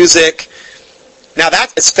wrong music, now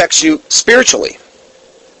that affects you spiritually.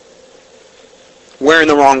 Wearing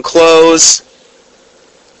the wrong clothes,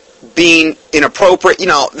 being inappropriate,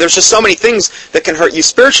 there's just so many things that can hurt you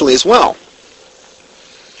spiritually as well.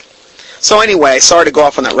 So anyway, sorry to go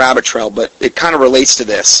off on that rabbit trail, but it kind of relates to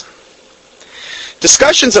this.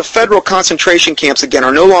 Discussions of federal concentration camps, again,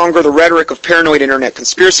 are no longer the rhetoric of paranoid internet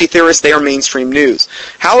conspiracy theorists. They are mainstream news.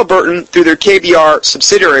 Halliburton, through their KBR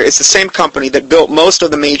subsidiary, is the same company that built most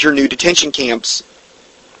of the major new detention camps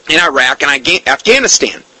in Iraq and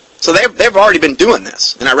Afghanistan. So they've already been doing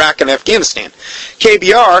this in Iraq and Afghanistan.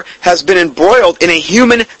 KBR has been embroiled in a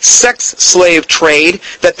human sex slave trade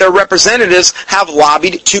that their representatives have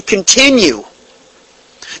lobbied to continue.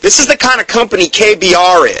 This is the kind of company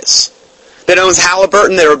KBR is, that owns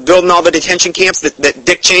Halliburton, that are building all the detention camps that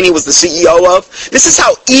Dick Cheney was the CEO of. This is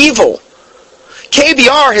how evil.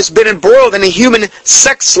 KBR has been embroiled in a human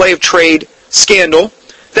sex slave trade scandal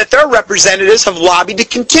that their representatives have lobbied to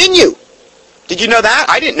continue. Did you know that?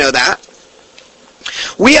 I didn't know that.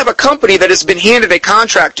 We have a company that has been handed a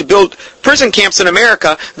contract to build prison camps in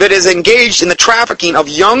America that is engaged in the trafficking of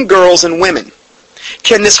young girls and women.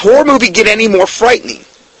 Can this horror movie get any more frightening?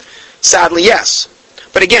 Sadly, yes.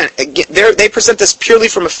 But again, they present this purely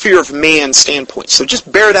from a fear of man standpoint. So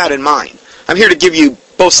just bear that in mind. I'm here to give you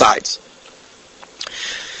both sides.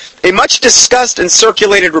 A much discussed and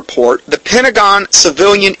circulated report, the Pentagon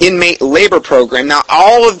Civilian Inmate Labor Program. Now,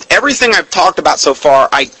 everything I've talked about so far,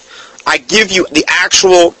 I give you the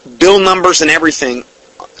actual bill numbers and everything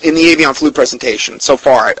in the Avian Flu presentation. So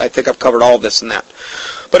far, I think I've covered all of this and that.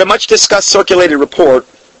 But a much discussed circulated report,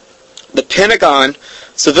 the Pentagon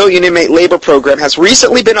Civilian Inmate Labor Program, has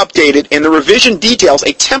recently been updated, and the revision details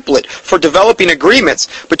a template for developing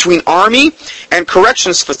agreements between Army and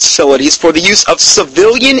corrections facilities for the use of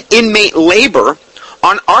civilian inmate labor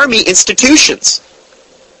on Army institutions.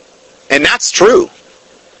 And that's true.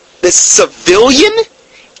 The civilian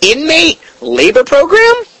inmate labor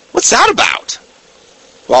program? What's that about?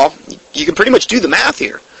 Well, you can pretty much do the math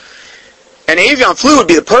here. And Avian Flu would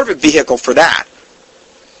be the perfect vehicle for that.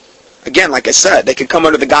 Again, like I said, they could come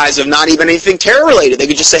under the guise of not even anything terror-related. They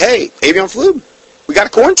could just say, hey, Avian Flu, we got to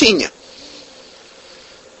quarantine you.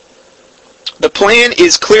 The plan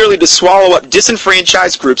is clearly to swallow up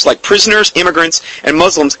disenfranchised groups like prisoners, immigrants, and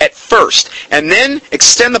Muslims at first, and then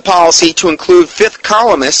extend the policy to include fifth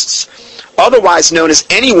columnists, otherwise known as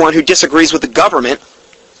anyone who disagrees with the government.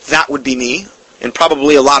 That would be me, and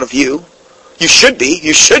probably a lot of you. You should be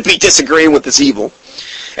disagreeing with this evil.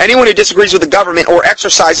 Anyone who disagrees with the government or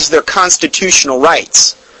exercises their constitutional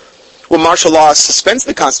rights. Well, martial law suspends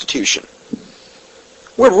the Constitution.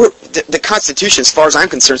 The Constitution, as far as I'm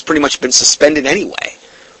concerned, has pretty much been suspended anyway,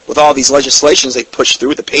 with all these legislations they pushed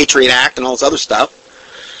through, the Patriot Act and all this other stuff.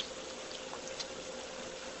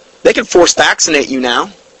 They can force vaccinate you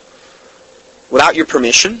now without your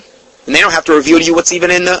permission, and they don't have to reveal to you what's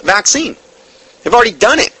even in the vaccine. They've already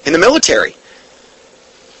done it in the military.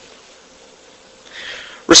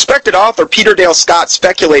 Respected author Peter Dale Scott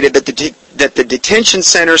speculated that the detention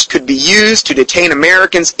centers could be used to detain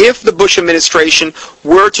Americans if the Bush administration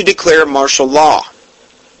were to declare martial law.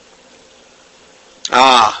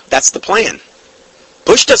 That's the plan.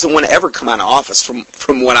 Bush doesn't want to ever come out of office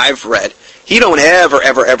from what I've read. He don't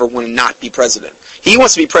ever want to not be president. He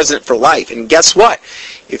wants to be president for life. And guess what?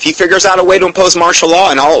 If he figures out a way to impose martial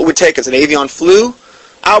law, and all it would take is an avian flu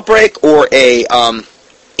outbreak or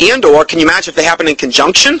or can you imagine if they happen in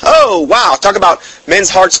conjunction? Oh, wow, talk about men's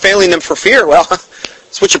hearts failing them for fear. Well,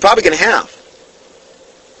 that's what you're probably going to have.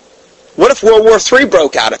 What if World War III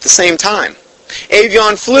broke out at the same time?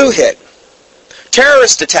 Avian flu hit.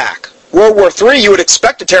 Terrorist attack. World War III, you would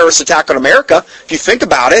expect a terrorist attack on America. If you think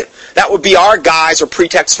about it, that would be our guise or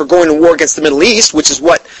pretext for going to war against the Middle East, which is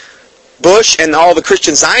what Bush and all the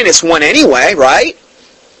Christian Zionists want anyway, right?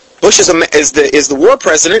 Bush is the war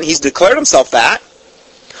president. He's declared himself that.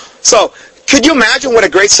 So, could you imagine what a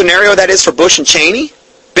great scenario that is for Bush and Cheney?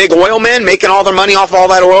 Big oil men making all their money off all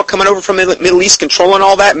that oil coming over from the Middle East, controlling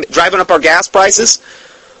all that, driving up our gas prices.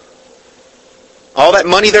 All that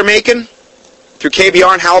money they're making through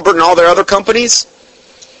KBR and Halliburton and all their other companies.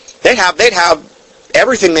 They'd have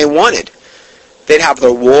everything they wanted. They'd have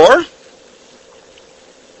their war.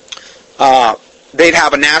 They'd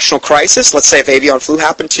have a national crisis. Let's say if avian flu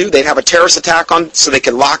happened too, they'd have a terrorist attack on, so they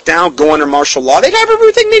could lock down, go under martial law. They'd have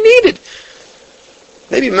everything they needed.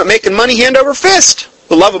 They'd be making money hand over fist.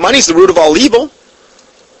 The love of money is the root of all evil.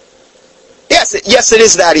 Yes, it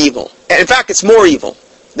is that evil. And in fact, it's more evil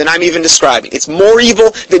than I'm even describing. It's more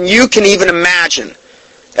evil than you can even imagine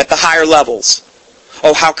at the higher levels.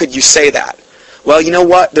 Oh, how could you say that? Well, you know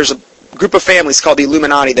what? There's a group of families called the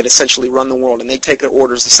Illuminati that essentially run the world, and they take their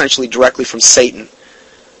orders essentially directly from Satan.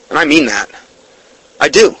 And I mean that. I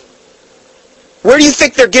do. Where do you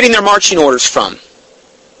think they're getting their marching orders from?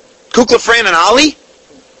 Kukla, Fran, and Ali?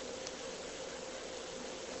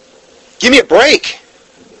 Give me a break.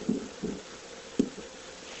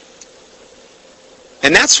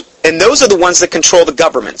 And those are the ones that control the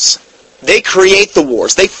governments. They create the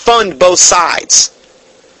wars. They fund both sides.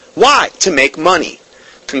 Why? To make money.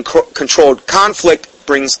 Controlled conflict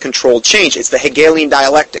brings controlled change. It's the Hegelian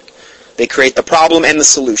dialectic. They create the problem and the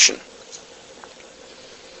solution.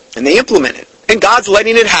 And they implement it. And God's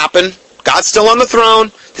letting it happen. God's still on the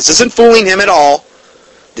throne. This isn't fooling him at all.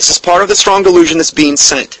 This is part of the strong delusion that's being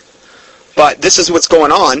sent. But this is what's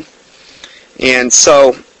going on. And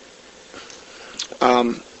so,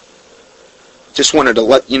 just wanted to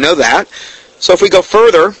let you know that. So if we go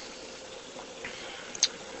further,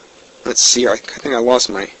 let's see, I think I lost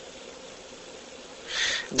my...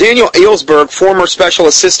 Daniel Ellsberg, former special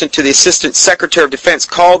assistant to the Assistant Secretary of Defense,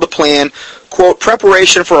 called the plan, quote,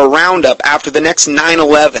 preparation for a roundup after the next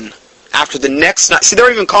 9/11. See,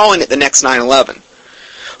 they're even calling it the next 9/11.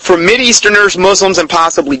 For Mideasterners, Muslims, and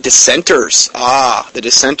possibly dissenters. The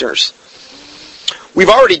dissenters. We've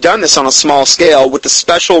already done this on a small scale with the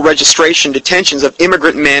special registration detentions of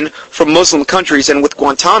immigrant men from Muslim countries and with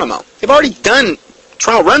Guantanamo. They've already done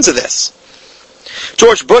trial runs of this.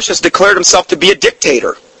 George Bush has declared himself to be a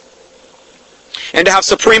dictator and to have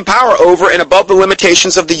supreme power over and above the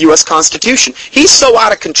limitations of the U.S. Constitution. He's so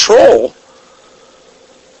out of control,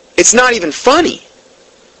 it's not even funny.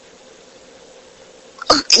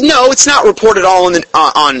 No, it's not reported all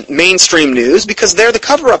on mainstream news because they're the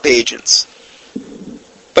cover-up agents.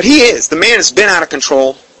 But he is. The man has been out of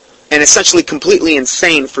control and essentially completely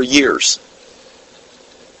insane for years.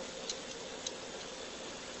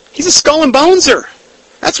 He's a skull and boneser.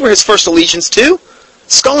 That's where his first allegiance to.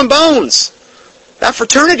 Skull and Bones. That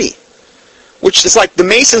fraternity. Which is like the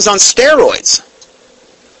Masons on steroids.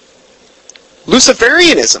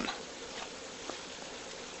 Luciferianism.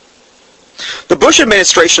 The Bush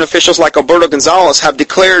administration officials like Alberto Gonzales have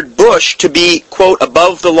declared Bush to be, quote,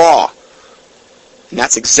 above the law. And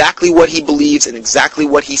that's exactly what he believes and exactly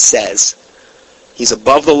what he says. He's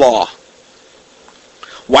above the law.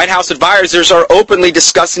 White House advisors are openly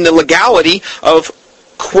discussing the legality of,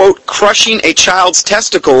 quote, crushing a child's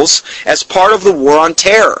testicles as part of the war on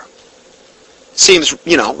terror. Seems,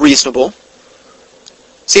 reasonable.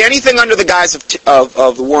 See, anything under the guise of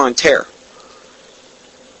the war on terror.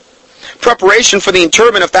 Preparation for the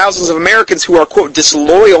internment of thousands of Americans who are, quote,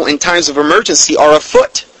 disloyal in times of emergency are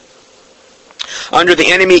afoot. Under the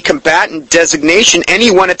enemy combatant designation,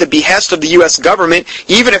 anyone at the behest of the U.S. government,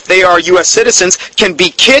 even if they are U.S. citizens, can be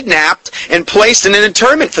kidnapped and placed in an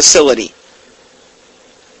internment facility.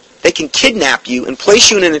 They can kidnap you and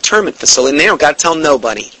place you in an internment facility, and they don't got to tell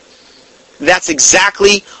nobody. That's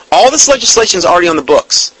exactly, all this legislation is already on the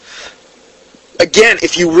books. Again,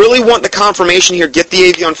 if you really want the confirmation here, get the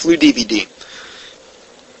Avian Flu DVD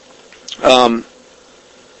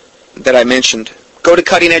that I mentioned. Go to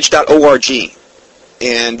cuttingedge.org,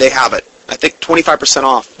 and they have it. I think 25%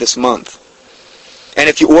 off this month. And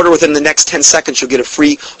if you order within the next 10 seconds, you'll get a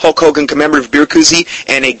free Hulk Hogan commemorative beer koozie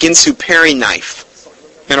and a Ginsu paring knife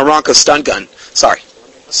and a Ronco stun gun. Sorry.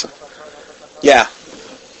 Yeah.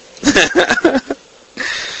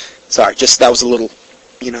 Sorry, just that was a little,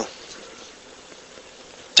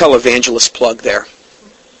 televangelist plug there.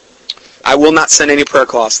 I will not send any prayer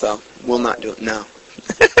cloths, though. Will not do it. No.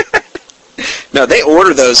 No, they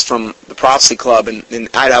order those from the Prophecy Club, and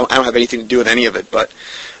I don't have anything to do with any of it. But,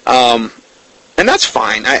 and that's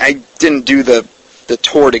fine. I didn't do the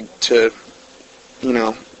tour to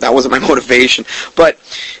that wasn't my motivation. But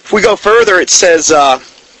if we go further, it says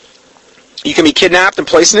you can be kidnapped and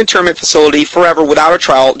placed in an internment facility forever without a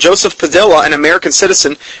trial. Joseph Padilla, an American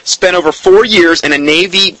citizen, spent over 4 years in a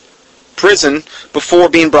Navy prison before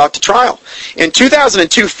being brought to trial. In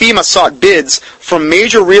 2002, FEMA sought bids from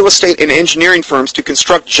major real estate and engineering firms to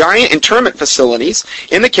construct giant internment facilities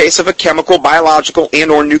in the case of a chemical, biological,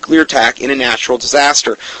 and or nuclear attack in a natural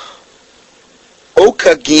disaster.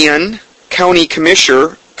 Okanagan County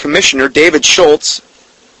Commissioner David Schultz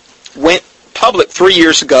went public 3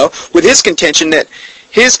 years ago with his contention that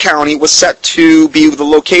his county was set to be the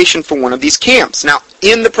location for one of these camps. Now,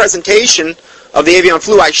 in the presentation of the Avian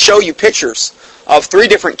Flu, I show you pictures of 3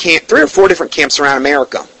 or 4 different camps around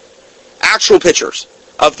America. Actual pictures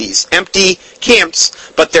of these empty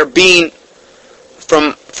camps, but they're being,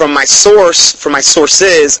 from my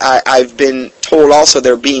sources, I've been told also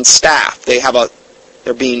they're being staffed.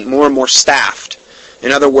 They're being more and more staffed.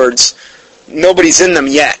 In other words, nobody's in them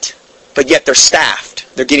yet, but yet they're staffed.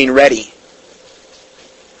 They're getting ready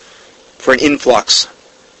for an influx.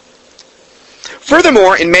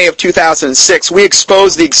 Furthermore, in May of 2006, we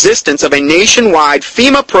exposed the existence of a nationwide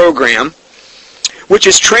FEMA program which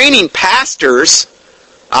is training pastors.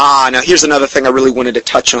 Now here's another thing I really wanted to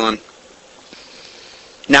touch on.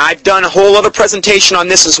 Now I've done a whole other presentation on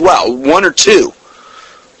this as well, 1 or 2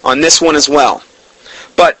 on this one as well.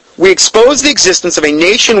 But we exposed the existence of a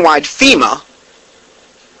nationwide FEMA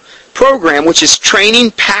program which is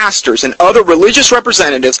training pastors and other religious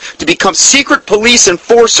representatives to become secret police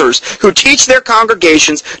enforcers who teach their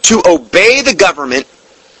congregations to obey the government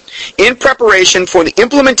in preparation for the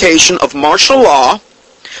implementation of martial law,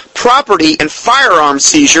 property and firearm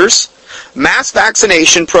seizures, mass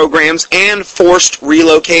vaccination programs, and forced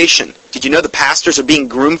relocation. Did you know the pastors are being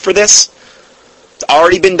groomed for this? It's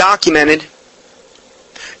already been documented.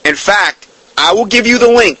 In fact, I will give you the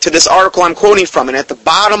link to this article I'm quoting from, and at the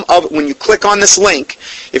bottom of it, when you click on this link,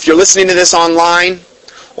 if you're listening to this online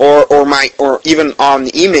or even on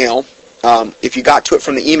the email, if you got to it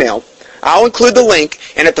from the email, I'll include the link,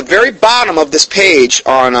 and at the very bottom of this page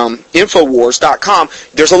on Infowars.com,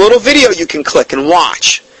 there's a little video you can click and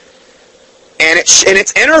watch. And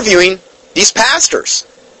it's interviewing these pastors,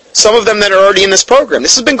 some of them that are already in this program.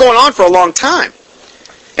 This has been going on for a long time.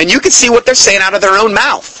 And you can see what they're saying out of their own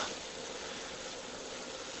mouth.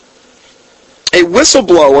 A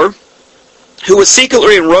whistleblower who was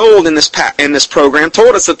secretly enrolled in this program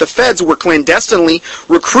told us that the feds were clandestinely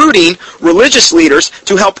recruiting religious leaders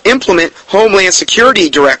to help implement Homeland Security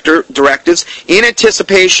directives in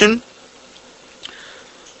anticipation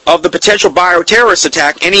of the potential bioterrorist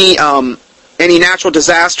attack, any natural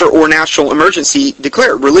disaster or national emergency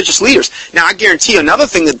declared. Religious leaders. Now, I guarantee you another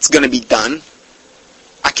thing that's going to be done.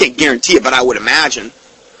 I can't guarantee it, but I would imagine.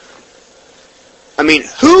 I mean,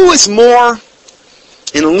 who is more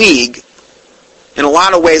in league in a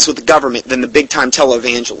lot of ways with the government than the big-time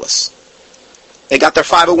televangelists? They got their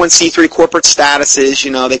 501c3 corporate statuses,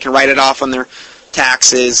 they can write it off on their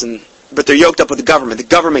taxes, but they're yoked up with the government. The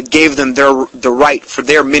government gave them the right for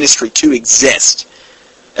their ministry to exist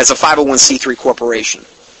as a 501c3 corporation.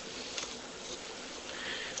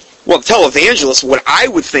 Well, the televangelists, what I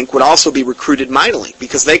would think, would also be recruited mightily,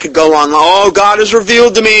 because they could go on, oh, God has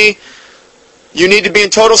revealed to me, you need to be in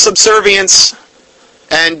total subservience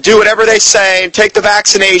and do whatever they say, and take the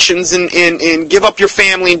vaccinations, and give up your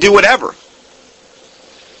family, and do whatever.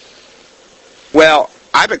 Well,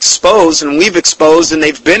 I've exposed, and we've exposed, and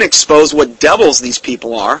they've been exposed what devils these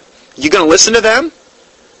people are. You going to listen to them?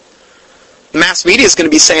 The mass media is going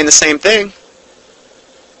to be saying the same thing.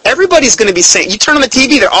 Everybody's going to be saying, you turn on the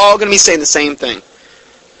TV, they're all going to be saying the same thing.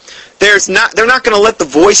 They're not going to let the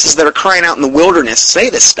voices that are crying out in the wilderness say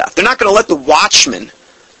this stuff. They're not going to let the watchmen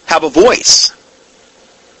have a voice.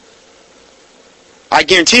 I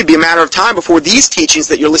guarantee it'd be a matter of time before these teachings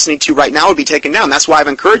that you're listening to right now would be taken down. That's why I've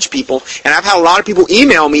encouraged people, and I've had a lot of people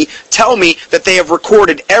email me, tell me that they have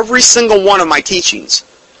recorded every single one of my teachings.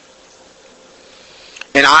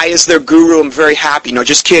 And I, as their guru, am very happy. No,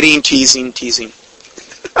 just kidding, teasing.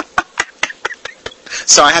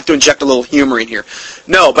 So I have to inject a little humor in here.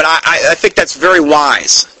 No, but I think that's very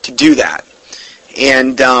wise to do that.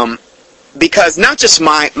 And because not just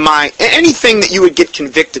my anything that you would get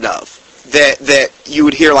convicted of, that you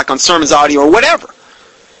would hear like on Sermons Audio or whatever.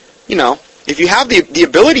 If you have the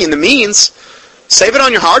ability and the means, save it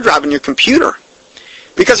on your hard drive in your computer.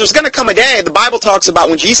 Because there's going to come a day, the Bible talks about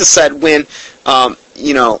when Jesus said when,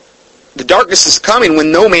 the darkness is coming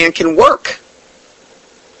when no man can work.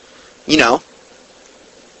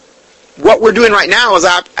 What we're doing right now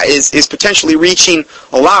is potentially reaching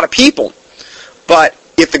a lot of people. But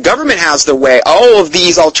if the government has their way, all of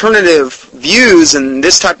these alternative views and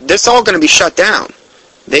this all going to be shut down.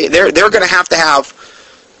 They're going to have,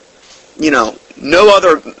 no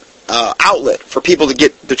other outlet for people to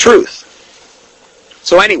get the truth.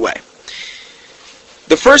 So anyway,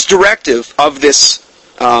 the first directive of this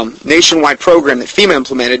nationwide program that FEMA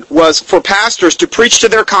implemented was for pastors to preach to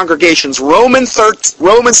their congregations Romans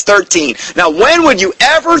 13. Now, when would you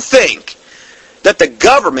ever think that the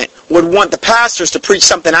government would want the pastors to preach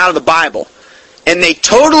something out of the Bible? And they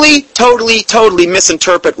totally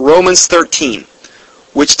misinterpret Romans 13,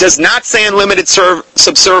 which does not say unlimited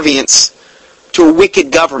subservience to a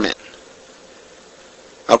wicked government.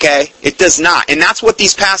 Okay? It does not. And that's what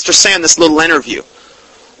these pastors say in this little interview.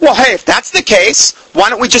 Well, hey, if that's the case, why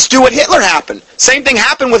don't we just do what Hitler happened? Same thing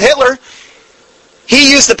happened with Hitler.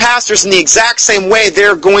 He used the pastors in the exact same way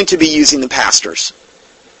they're going to be using the pastors.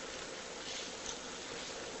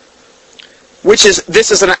 Romans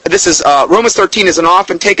 13 is an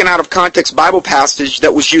often taken out of context Bible passage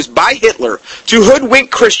that was used by Hitler to hoodwink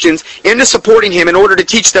Christians into supporting him in order to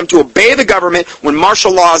teach them to obey the government when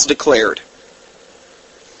martial law is declared.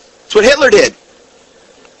 That's what Hitler did.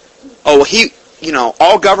 Oh, well,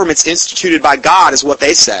 all governments instituted by God is what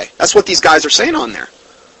they say. That's what these guys are saying on there.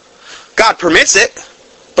 God permits it,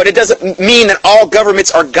 but it doesn't mean that all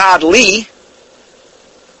governments are godly.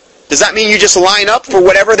 Does that mean you just line up for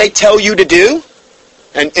whatever they tell you to do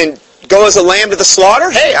and go as a lamb to the slaughter?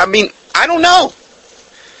 Hey, I don't know.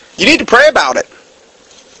 You need to pray about it.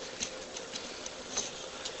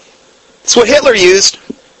 It's what Hitler used.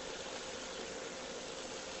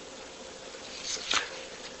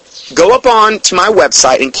 Go up on to my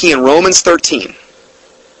website and key in Romans 13,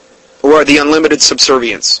 or the unlimited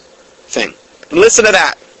subservience thing. And listen to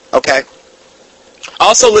that, okay?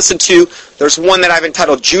 Also listen to, there's one that I've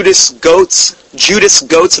entitled Judas Goats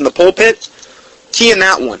in the Pulpit. Key in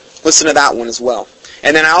that one. Listen to that one as well.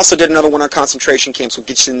 And then I also did another one on concentration camps, which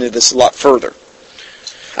gets into this a lot further.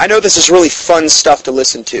 I know this is really fun stuff to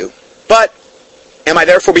listen to, but am I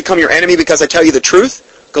therefore become your enemy because I tell you the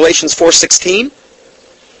truth? Galatians 4:16.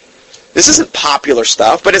 This isn't popular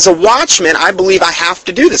stuff, but as a watchman, I believe I have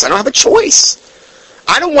to do this. I don't have a choice.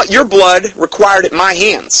 I don't want your blood required at my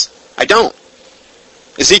hands. I don't.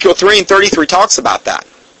 Ezekiel 3:33 talks about that.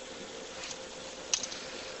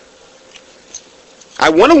 I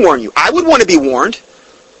want to warn you. I would want to be warned.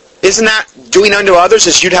 Isn't that doing unto others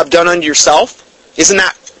as you'd have done unto yourself? Isn't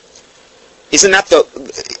that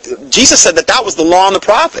the... Jesus said that was the law and the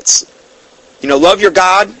prophets. Love your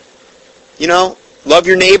God. Love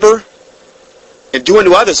your neighbor. And do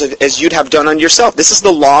unto others as you'd have done unto yourself. This is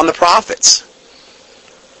the law and the prophets.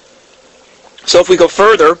 So if we go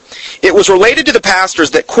further, it was related to the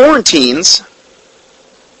pastors that quarantines,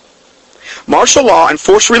 martial law, and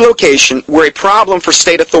forced relocation were a problem for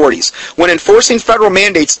state authorities when enforcing federal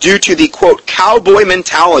mandates due to the, quote, cowboy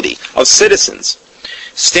mentality of citizens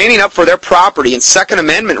standing up for their property and Second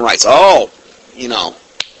Amendment rights.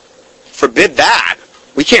 Forbid that.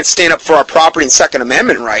 We can't stand up for our property and Second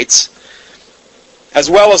Amendment rights. As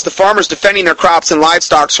well as the farmers defending their crops and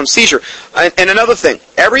livestock from seizure. And another thing,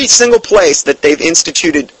 every single place that they've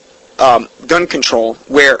instituted gun control,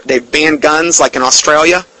 where they've banned guns, like in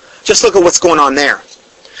Australia, just look at what's going on there.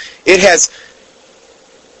 It has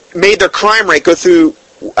made their crime rate go through,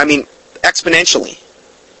 exponentially.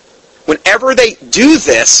 Whenever they do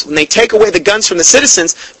this, when they take away the guns from the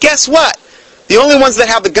citizens, guess what? The only ones that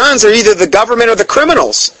have the guns are either the government or the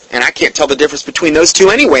criminals. And I can't tell the difference between those two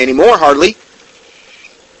anyway anymore, hardly.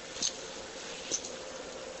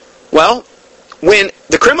 Well, when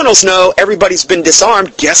the criminals know everybody's been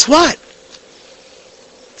disarmed, guess what?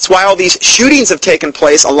 That's why all these shootings have taken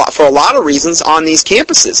place for a lot of reasons on these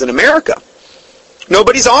campuses in America.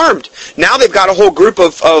 Nobody's armed. Now they've got a whole group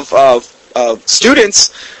of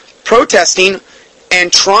students protesting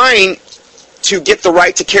and trying to get the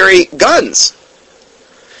right to carry guns.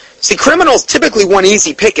 See, criminals typically want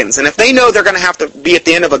easy pickings, and if they know they're going to have to be at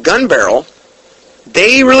the end of a gun barrel,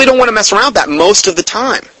 they really don't want to mess around with that most of the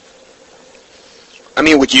time.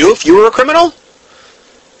 Would you if you were a criminal?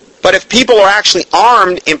 But if people are actually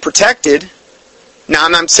armed and protected, now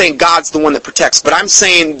I'm not saying God's the one that protects, but I'm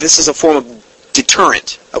saying this is a form of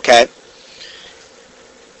deterrent, okay?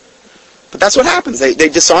 But that's what happens. They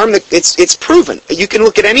disarm it's proven. You can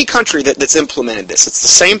look at any country that's implemented this. It's the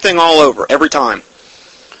same thing all over, every time.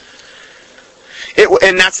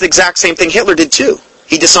 And that's the exact same thing Hitler did too.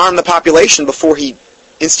 He disarmed the population before he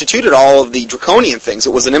instituted all of the draconian things.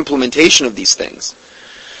 It was an implementation of these things.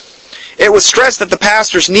 It was stressed that the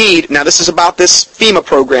pastors now this is about this FEMA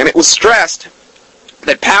program, it was stressed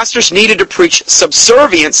that pastors needed to preach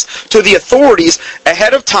subservience to the authorities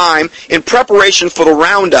ahead of time in preparation for the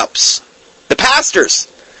roundups. The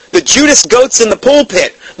pastors, the Judas goats in the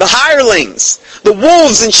pulpit, the hirelings, the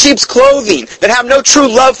wolves in sheep's clothing that have no true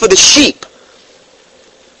love for the sheep.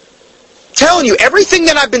 I'm telling you, everything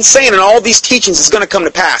that I've been saying in all these teachings is going to come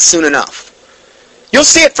to pass soon enough. You'll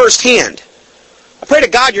see it firsthand. I pray to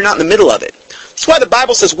God you're not in the middle of it. That's why the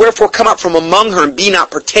Bible says, wherefore come out from among her and be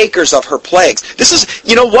not partakers of her plagues. This is,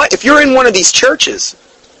 you know what? If you're in one of these churches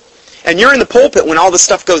and you're in the pulpit when all this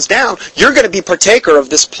stuff goes down, you're going to be partaker of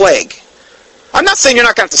this plague. I'm not saying you're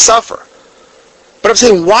not going to have to suffer. But I'm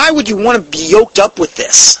saying, why would you want to be yoked up with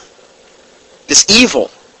this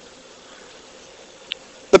evil?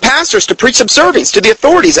 The pastors to preach subservience to the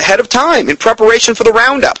authorities ahead of time in preparation for the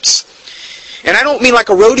roundups. And I don't mean like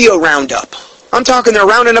a rodeo roundup. I'm talking they're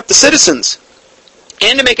rounding up the citizens.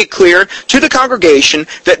 And to make it clear to the congregation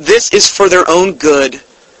that this is for their own good.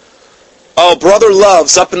 Oh, Brother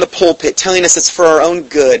Love's up in the pulpit telling us it's for our own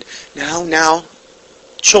good. Now,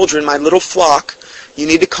 children, my little flock, you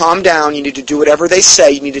need to calm down. You need to do whatever they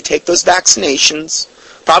say. You need to take those vaccinations.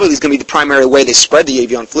 Probably is going to be the primary way they spread the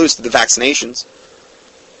avian flu is through the vaccinations.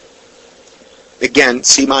 Again,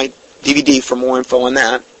 see my DVD for more info on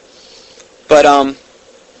that. But,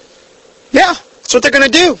 yeah, that's what they're going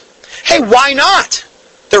to do. Hey, why not?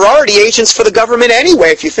 They're already agents for the government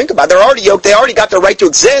anyway, if you think about it. They're already yoked. They already got their right to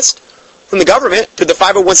exist from the government to the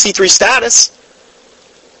 501c3 status.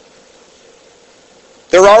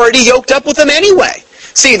 They're already yoked up with them anyway.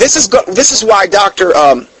 See, this is why Dr.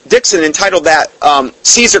 Dixon entitled that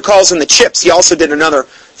Caesar Calls in the Chips. He also did another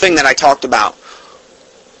thing that I talked about.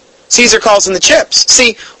 Caesar calls in the chips.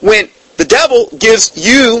 See, when the devil gives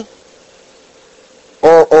you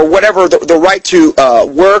or whatever the right to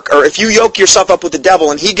work, or if you yoke yourself up with the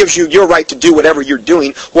devil and he gives you your right to do whatever you're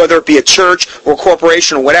doing, whether it be a church or a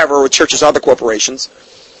corporation or whatever, or churches, other corporations,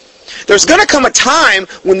 There's going to come a time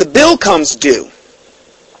when the bill comes due.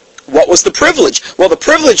 What was the privilege? Well, the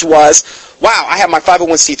privilege was, wow, I have my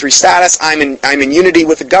 501c3 status, I'm in unity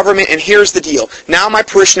with the government, and here's the deal. Now my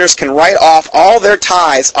parishioners can write off all their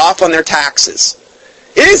tithes off on their taxes.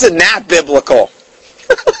 Isn't that biblical?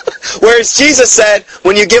 Whereas Jesus said,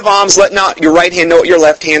 when you give alms, let not your right hand know what your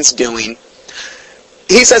left hand's doing.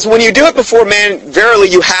 He says, when you do it before men, verily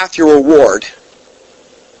you hath your reward.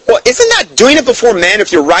 Well, isn't that doing it before men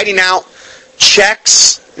if you're writing out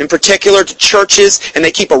checks, in particular to churches, and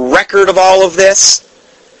they keep a record of all of this,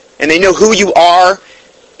 and they know who you are,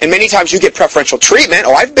 and many times you get preferential treatment.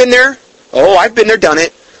 Oh, I've been there, done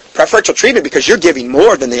it. Preferential treatment because you're giving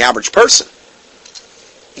more than the average person.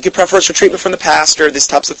 You get preferential treatment from the pastor, these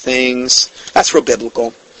types of things. That's real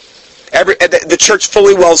biblical. The church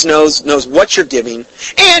fully well knows what you're giving,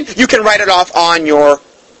 and you can write it off on your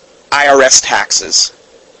IRS taxes.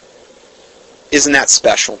 Isn't that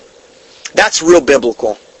special? That's real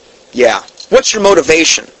biblical. Yeah. What's your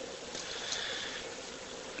motivation?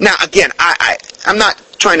 Now, again, I'm not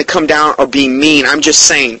trying to come down or be mean. I'm just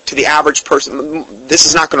saying to the average person, this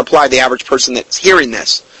is not going to apply to the average person that's hearing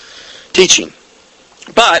this teaching.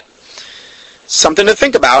 But something to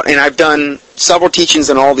think about, and I've done several teachings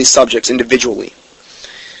on all these subjects individually.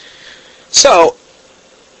 So,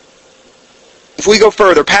 if we go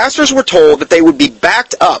further, pastors were told that they would be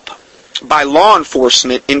backed up by law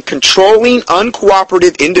enforcement in controlling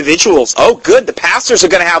uncooperative individuals. Oh, good, the pastors are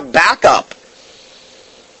going to have backup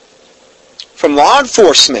from law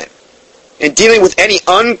enforcement in dealing with any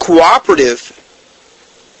uncooperative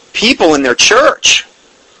people in their church.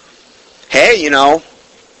 Hey,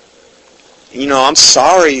 I'm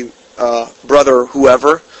sorry, brother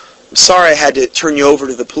whoever. I'm sorry I had to turn you over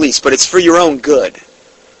to the police, but it's for your own good.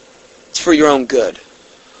 It's for your own good.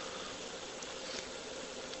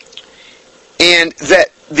 And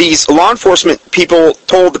that these law enforcement people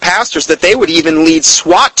told the pastors that they would even lead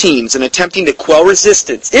SWAT teams in attempting to quell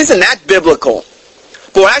resistance. Isn't that biblical?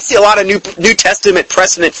 Boy, I see a lot of New Testament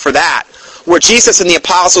precedent for that, where Jesus and the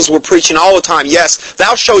apostles were preaching all the time, yes,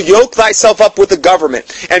 thou shalt yoke thyself up with the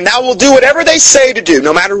government, and thou will do whatever they say to do,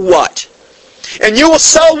 no matter what. And you will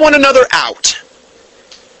sell one another out.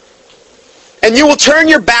 And you will turn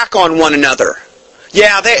your back on one another.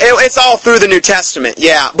 Yeah, it's all through the New Testament,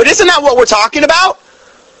 yeah. But isn't that what we're talking about?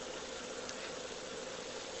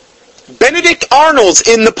 Benedict Arnold's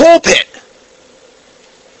in the pulpit.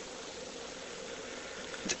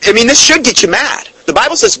 I mean, this should get you mad. The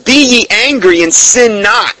Bible says, be ye angry and sin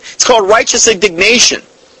not. It's called righteous indignation.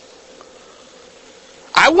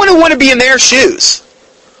 I wouldn't want to be in their shoes.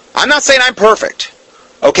 I'm not saying I'm perfect,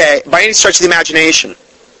 okay, by any stretch of the imagination.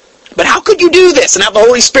 But how could you do this and have the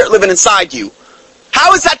Holy Spirit living inside you?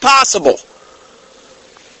 How is that possible?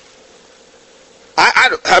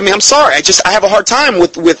 I mean, I'm sorry. I have a hard time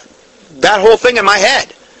with that whole thing in my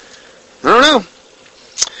head. I don't know.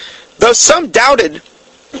 Though some doubted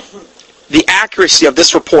the accuracy of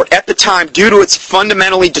this report at the time due to its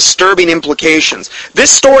fundamentally disturbing implications,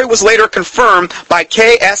 this story was later confirmed by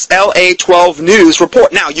KSLA 12 News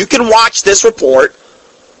report. Now, you can watch this report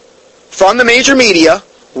from the major media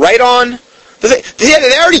right on. They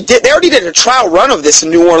already did a trial run of this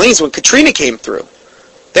in New Orleans when Katrina came through.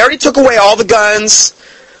 They already took away all the guns,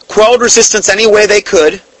 quelled resistance any way they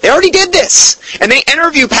could. They already did this. And they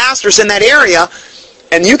interview pastors in that area,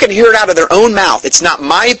 and you can hear it out of their own mouth. It's not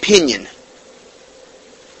my opinion.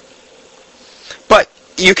 But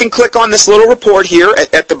you can click on this little report here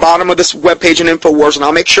at the bottom of this webpage in InfoWars, and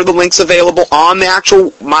I'll make sure the link's available on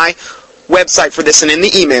the my website for this and in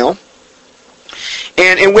the email.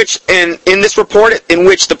 And in this report, in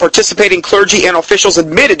which the participating clergy and officials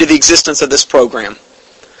admitted to the existence of this program.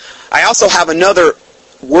 I also have another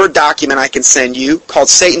Word document I can send you called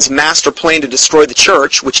Satan's Master Plan to Destroy the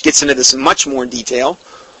Church, which gets into this much more in detail,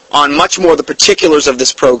 on much more of the particulars of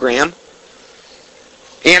this program,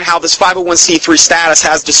 and how this 501c3 status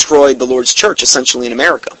has destroyed the Lord's church, essentially, in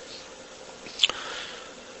America.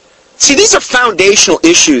 See, these are foundational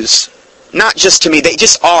issues. Not just to me, they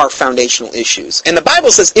just are foundational issues. And the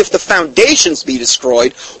Bible says, if the foundations be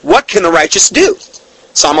destroyed, what can the righteous do?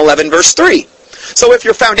 Psalm 11, verse 3. So if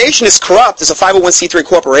your foundation is corrupt as a 501c3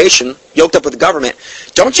 corporation, yoked up with the government,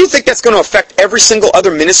 don't you think that's going to affect every single other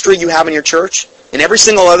ministry you have in your church? And every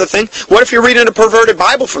single other thing? What if you're reading a perverted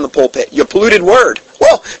Bible from the pulpit? Your polluted word?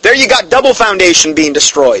 Well, there you got double foundation being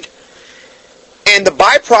destroyed. And the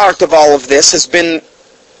byproduct of all of this has been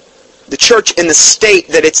the church in the state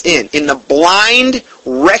that it's in the blind,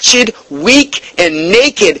 wretched, weak, and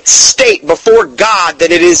naked state before God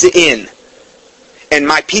that it is in. And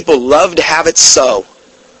my people love to have it so.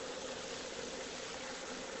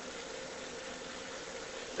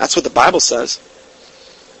 That's what the Bible says.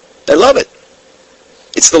 They love it.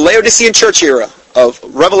 It's the Laodicean church era of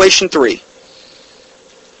Revelation 3.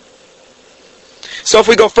 So if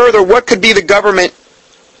we go further, what could the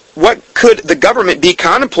government be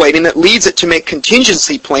contemplating that leads it to make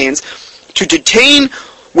contingency plans to detain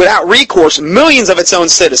without recourse millions of its own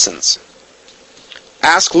citizens?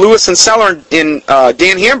 Ask Lewis and Seller in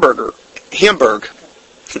Dan Hamburg.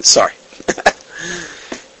 Sorry.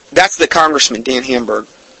 That's the Congressman, Dan Hamburg.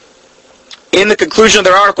 In the conclusion of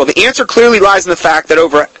their article, the answer clearly lies in the fact that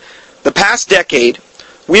over the past decade,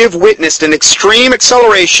 we have witnessed an extreme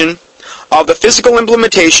acceleration of the physical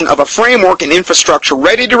implementation of a framework and infrastructure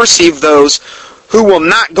ready to receive those who will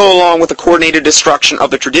not go along with the coordinated destruction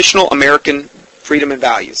of the traditional American freedom and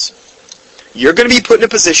values. You're going to be put in a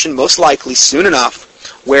position, most likely, soon enough,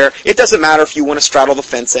 where it doesn't matter if you want to straddle the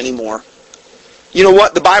fence anymore. You know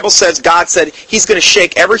what? The Bible says, God said, He's going to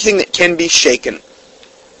shake everything that can be shaken.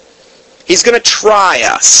 He's going to try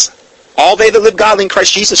us. All they that live godly in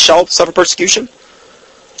Christ Jesus shall suffer persecution.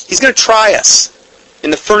 He's going to try us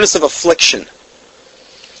in the furnace of affliction.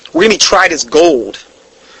 We're going to be tried as gold.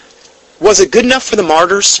 Was it good enough for the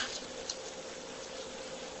martyrs?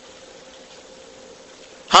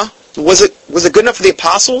 Huh? Was it good enough for the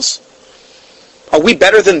apostles? Are we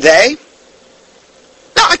better than they?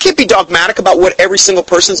 No, I can't be dogmatic about what every single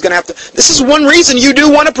person is going to have to... This is one reason you do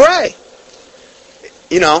want to pray.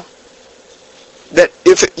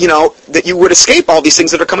 That you would escape all these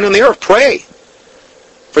things that are coming on the earth. Pray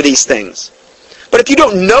for these things. But if you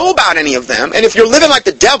don't know about any of them, and if you're living like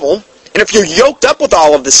the devil, and if you're yoked up with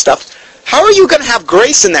all of this stuff, how are you going to have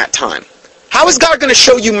grace in that time? How is God going to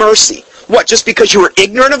show you mercy? What, just because you were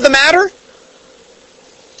ignorant of the matter?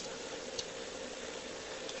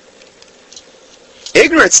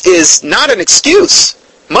 Ignorance is not an excuse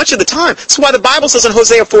much of the time. That's why the Bible says in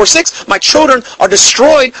Hosea 4:6, my children are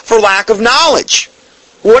destroyed for lack of knowledge.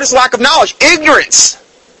 What is lack of knowledge? Ignorance.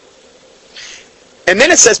 And then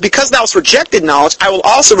it says, because thou hast rejected knowledge, I will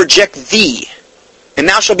also reject thee. And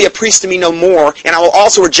thou shalt be a priest to me no more, and I will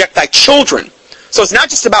also reject thy children. So it's not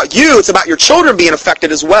just about you, it's about your children being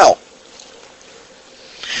affected as well.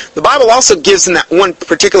 The Bible also gives in that one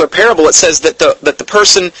particular parable, it says that the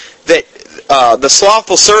person that the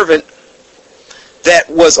slothful servant that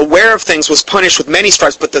was aware of things was punished with many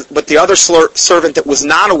stripes, but the other servant that was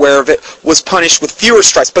not aware of it was punished with fewer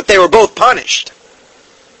stripes. But they were both punished.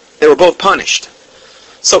 They were both punished.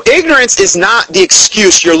 So ignorance is not the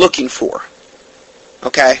excuse you're looking for.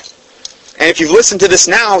 Okay? And if you've listened to this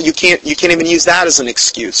now, you can't even use that as an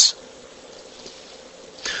excuse.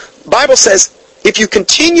 The Bible says, if you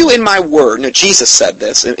continue in my word, now Jesus said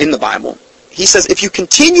this in the Bible, He says, if you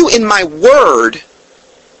continue in my word,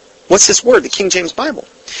 what's this word? The King James Bible.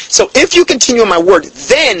 So if you continue in my word,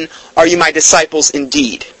 then are you my disciples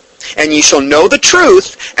indeed. And ye shall know the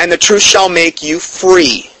truth, and the truth shall make you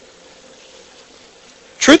free.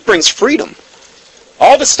 Truth brings freedom.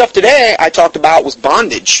 All the stuff today I talked about was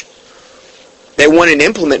bondage. They want to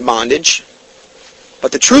implement bondage,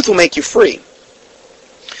 but the truth will make you free.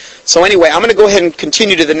 So anyway, I'm going to go ahead and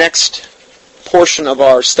continue to the next portion of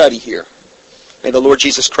our study here. May the Lord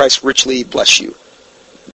Jesus Christ richly bless you.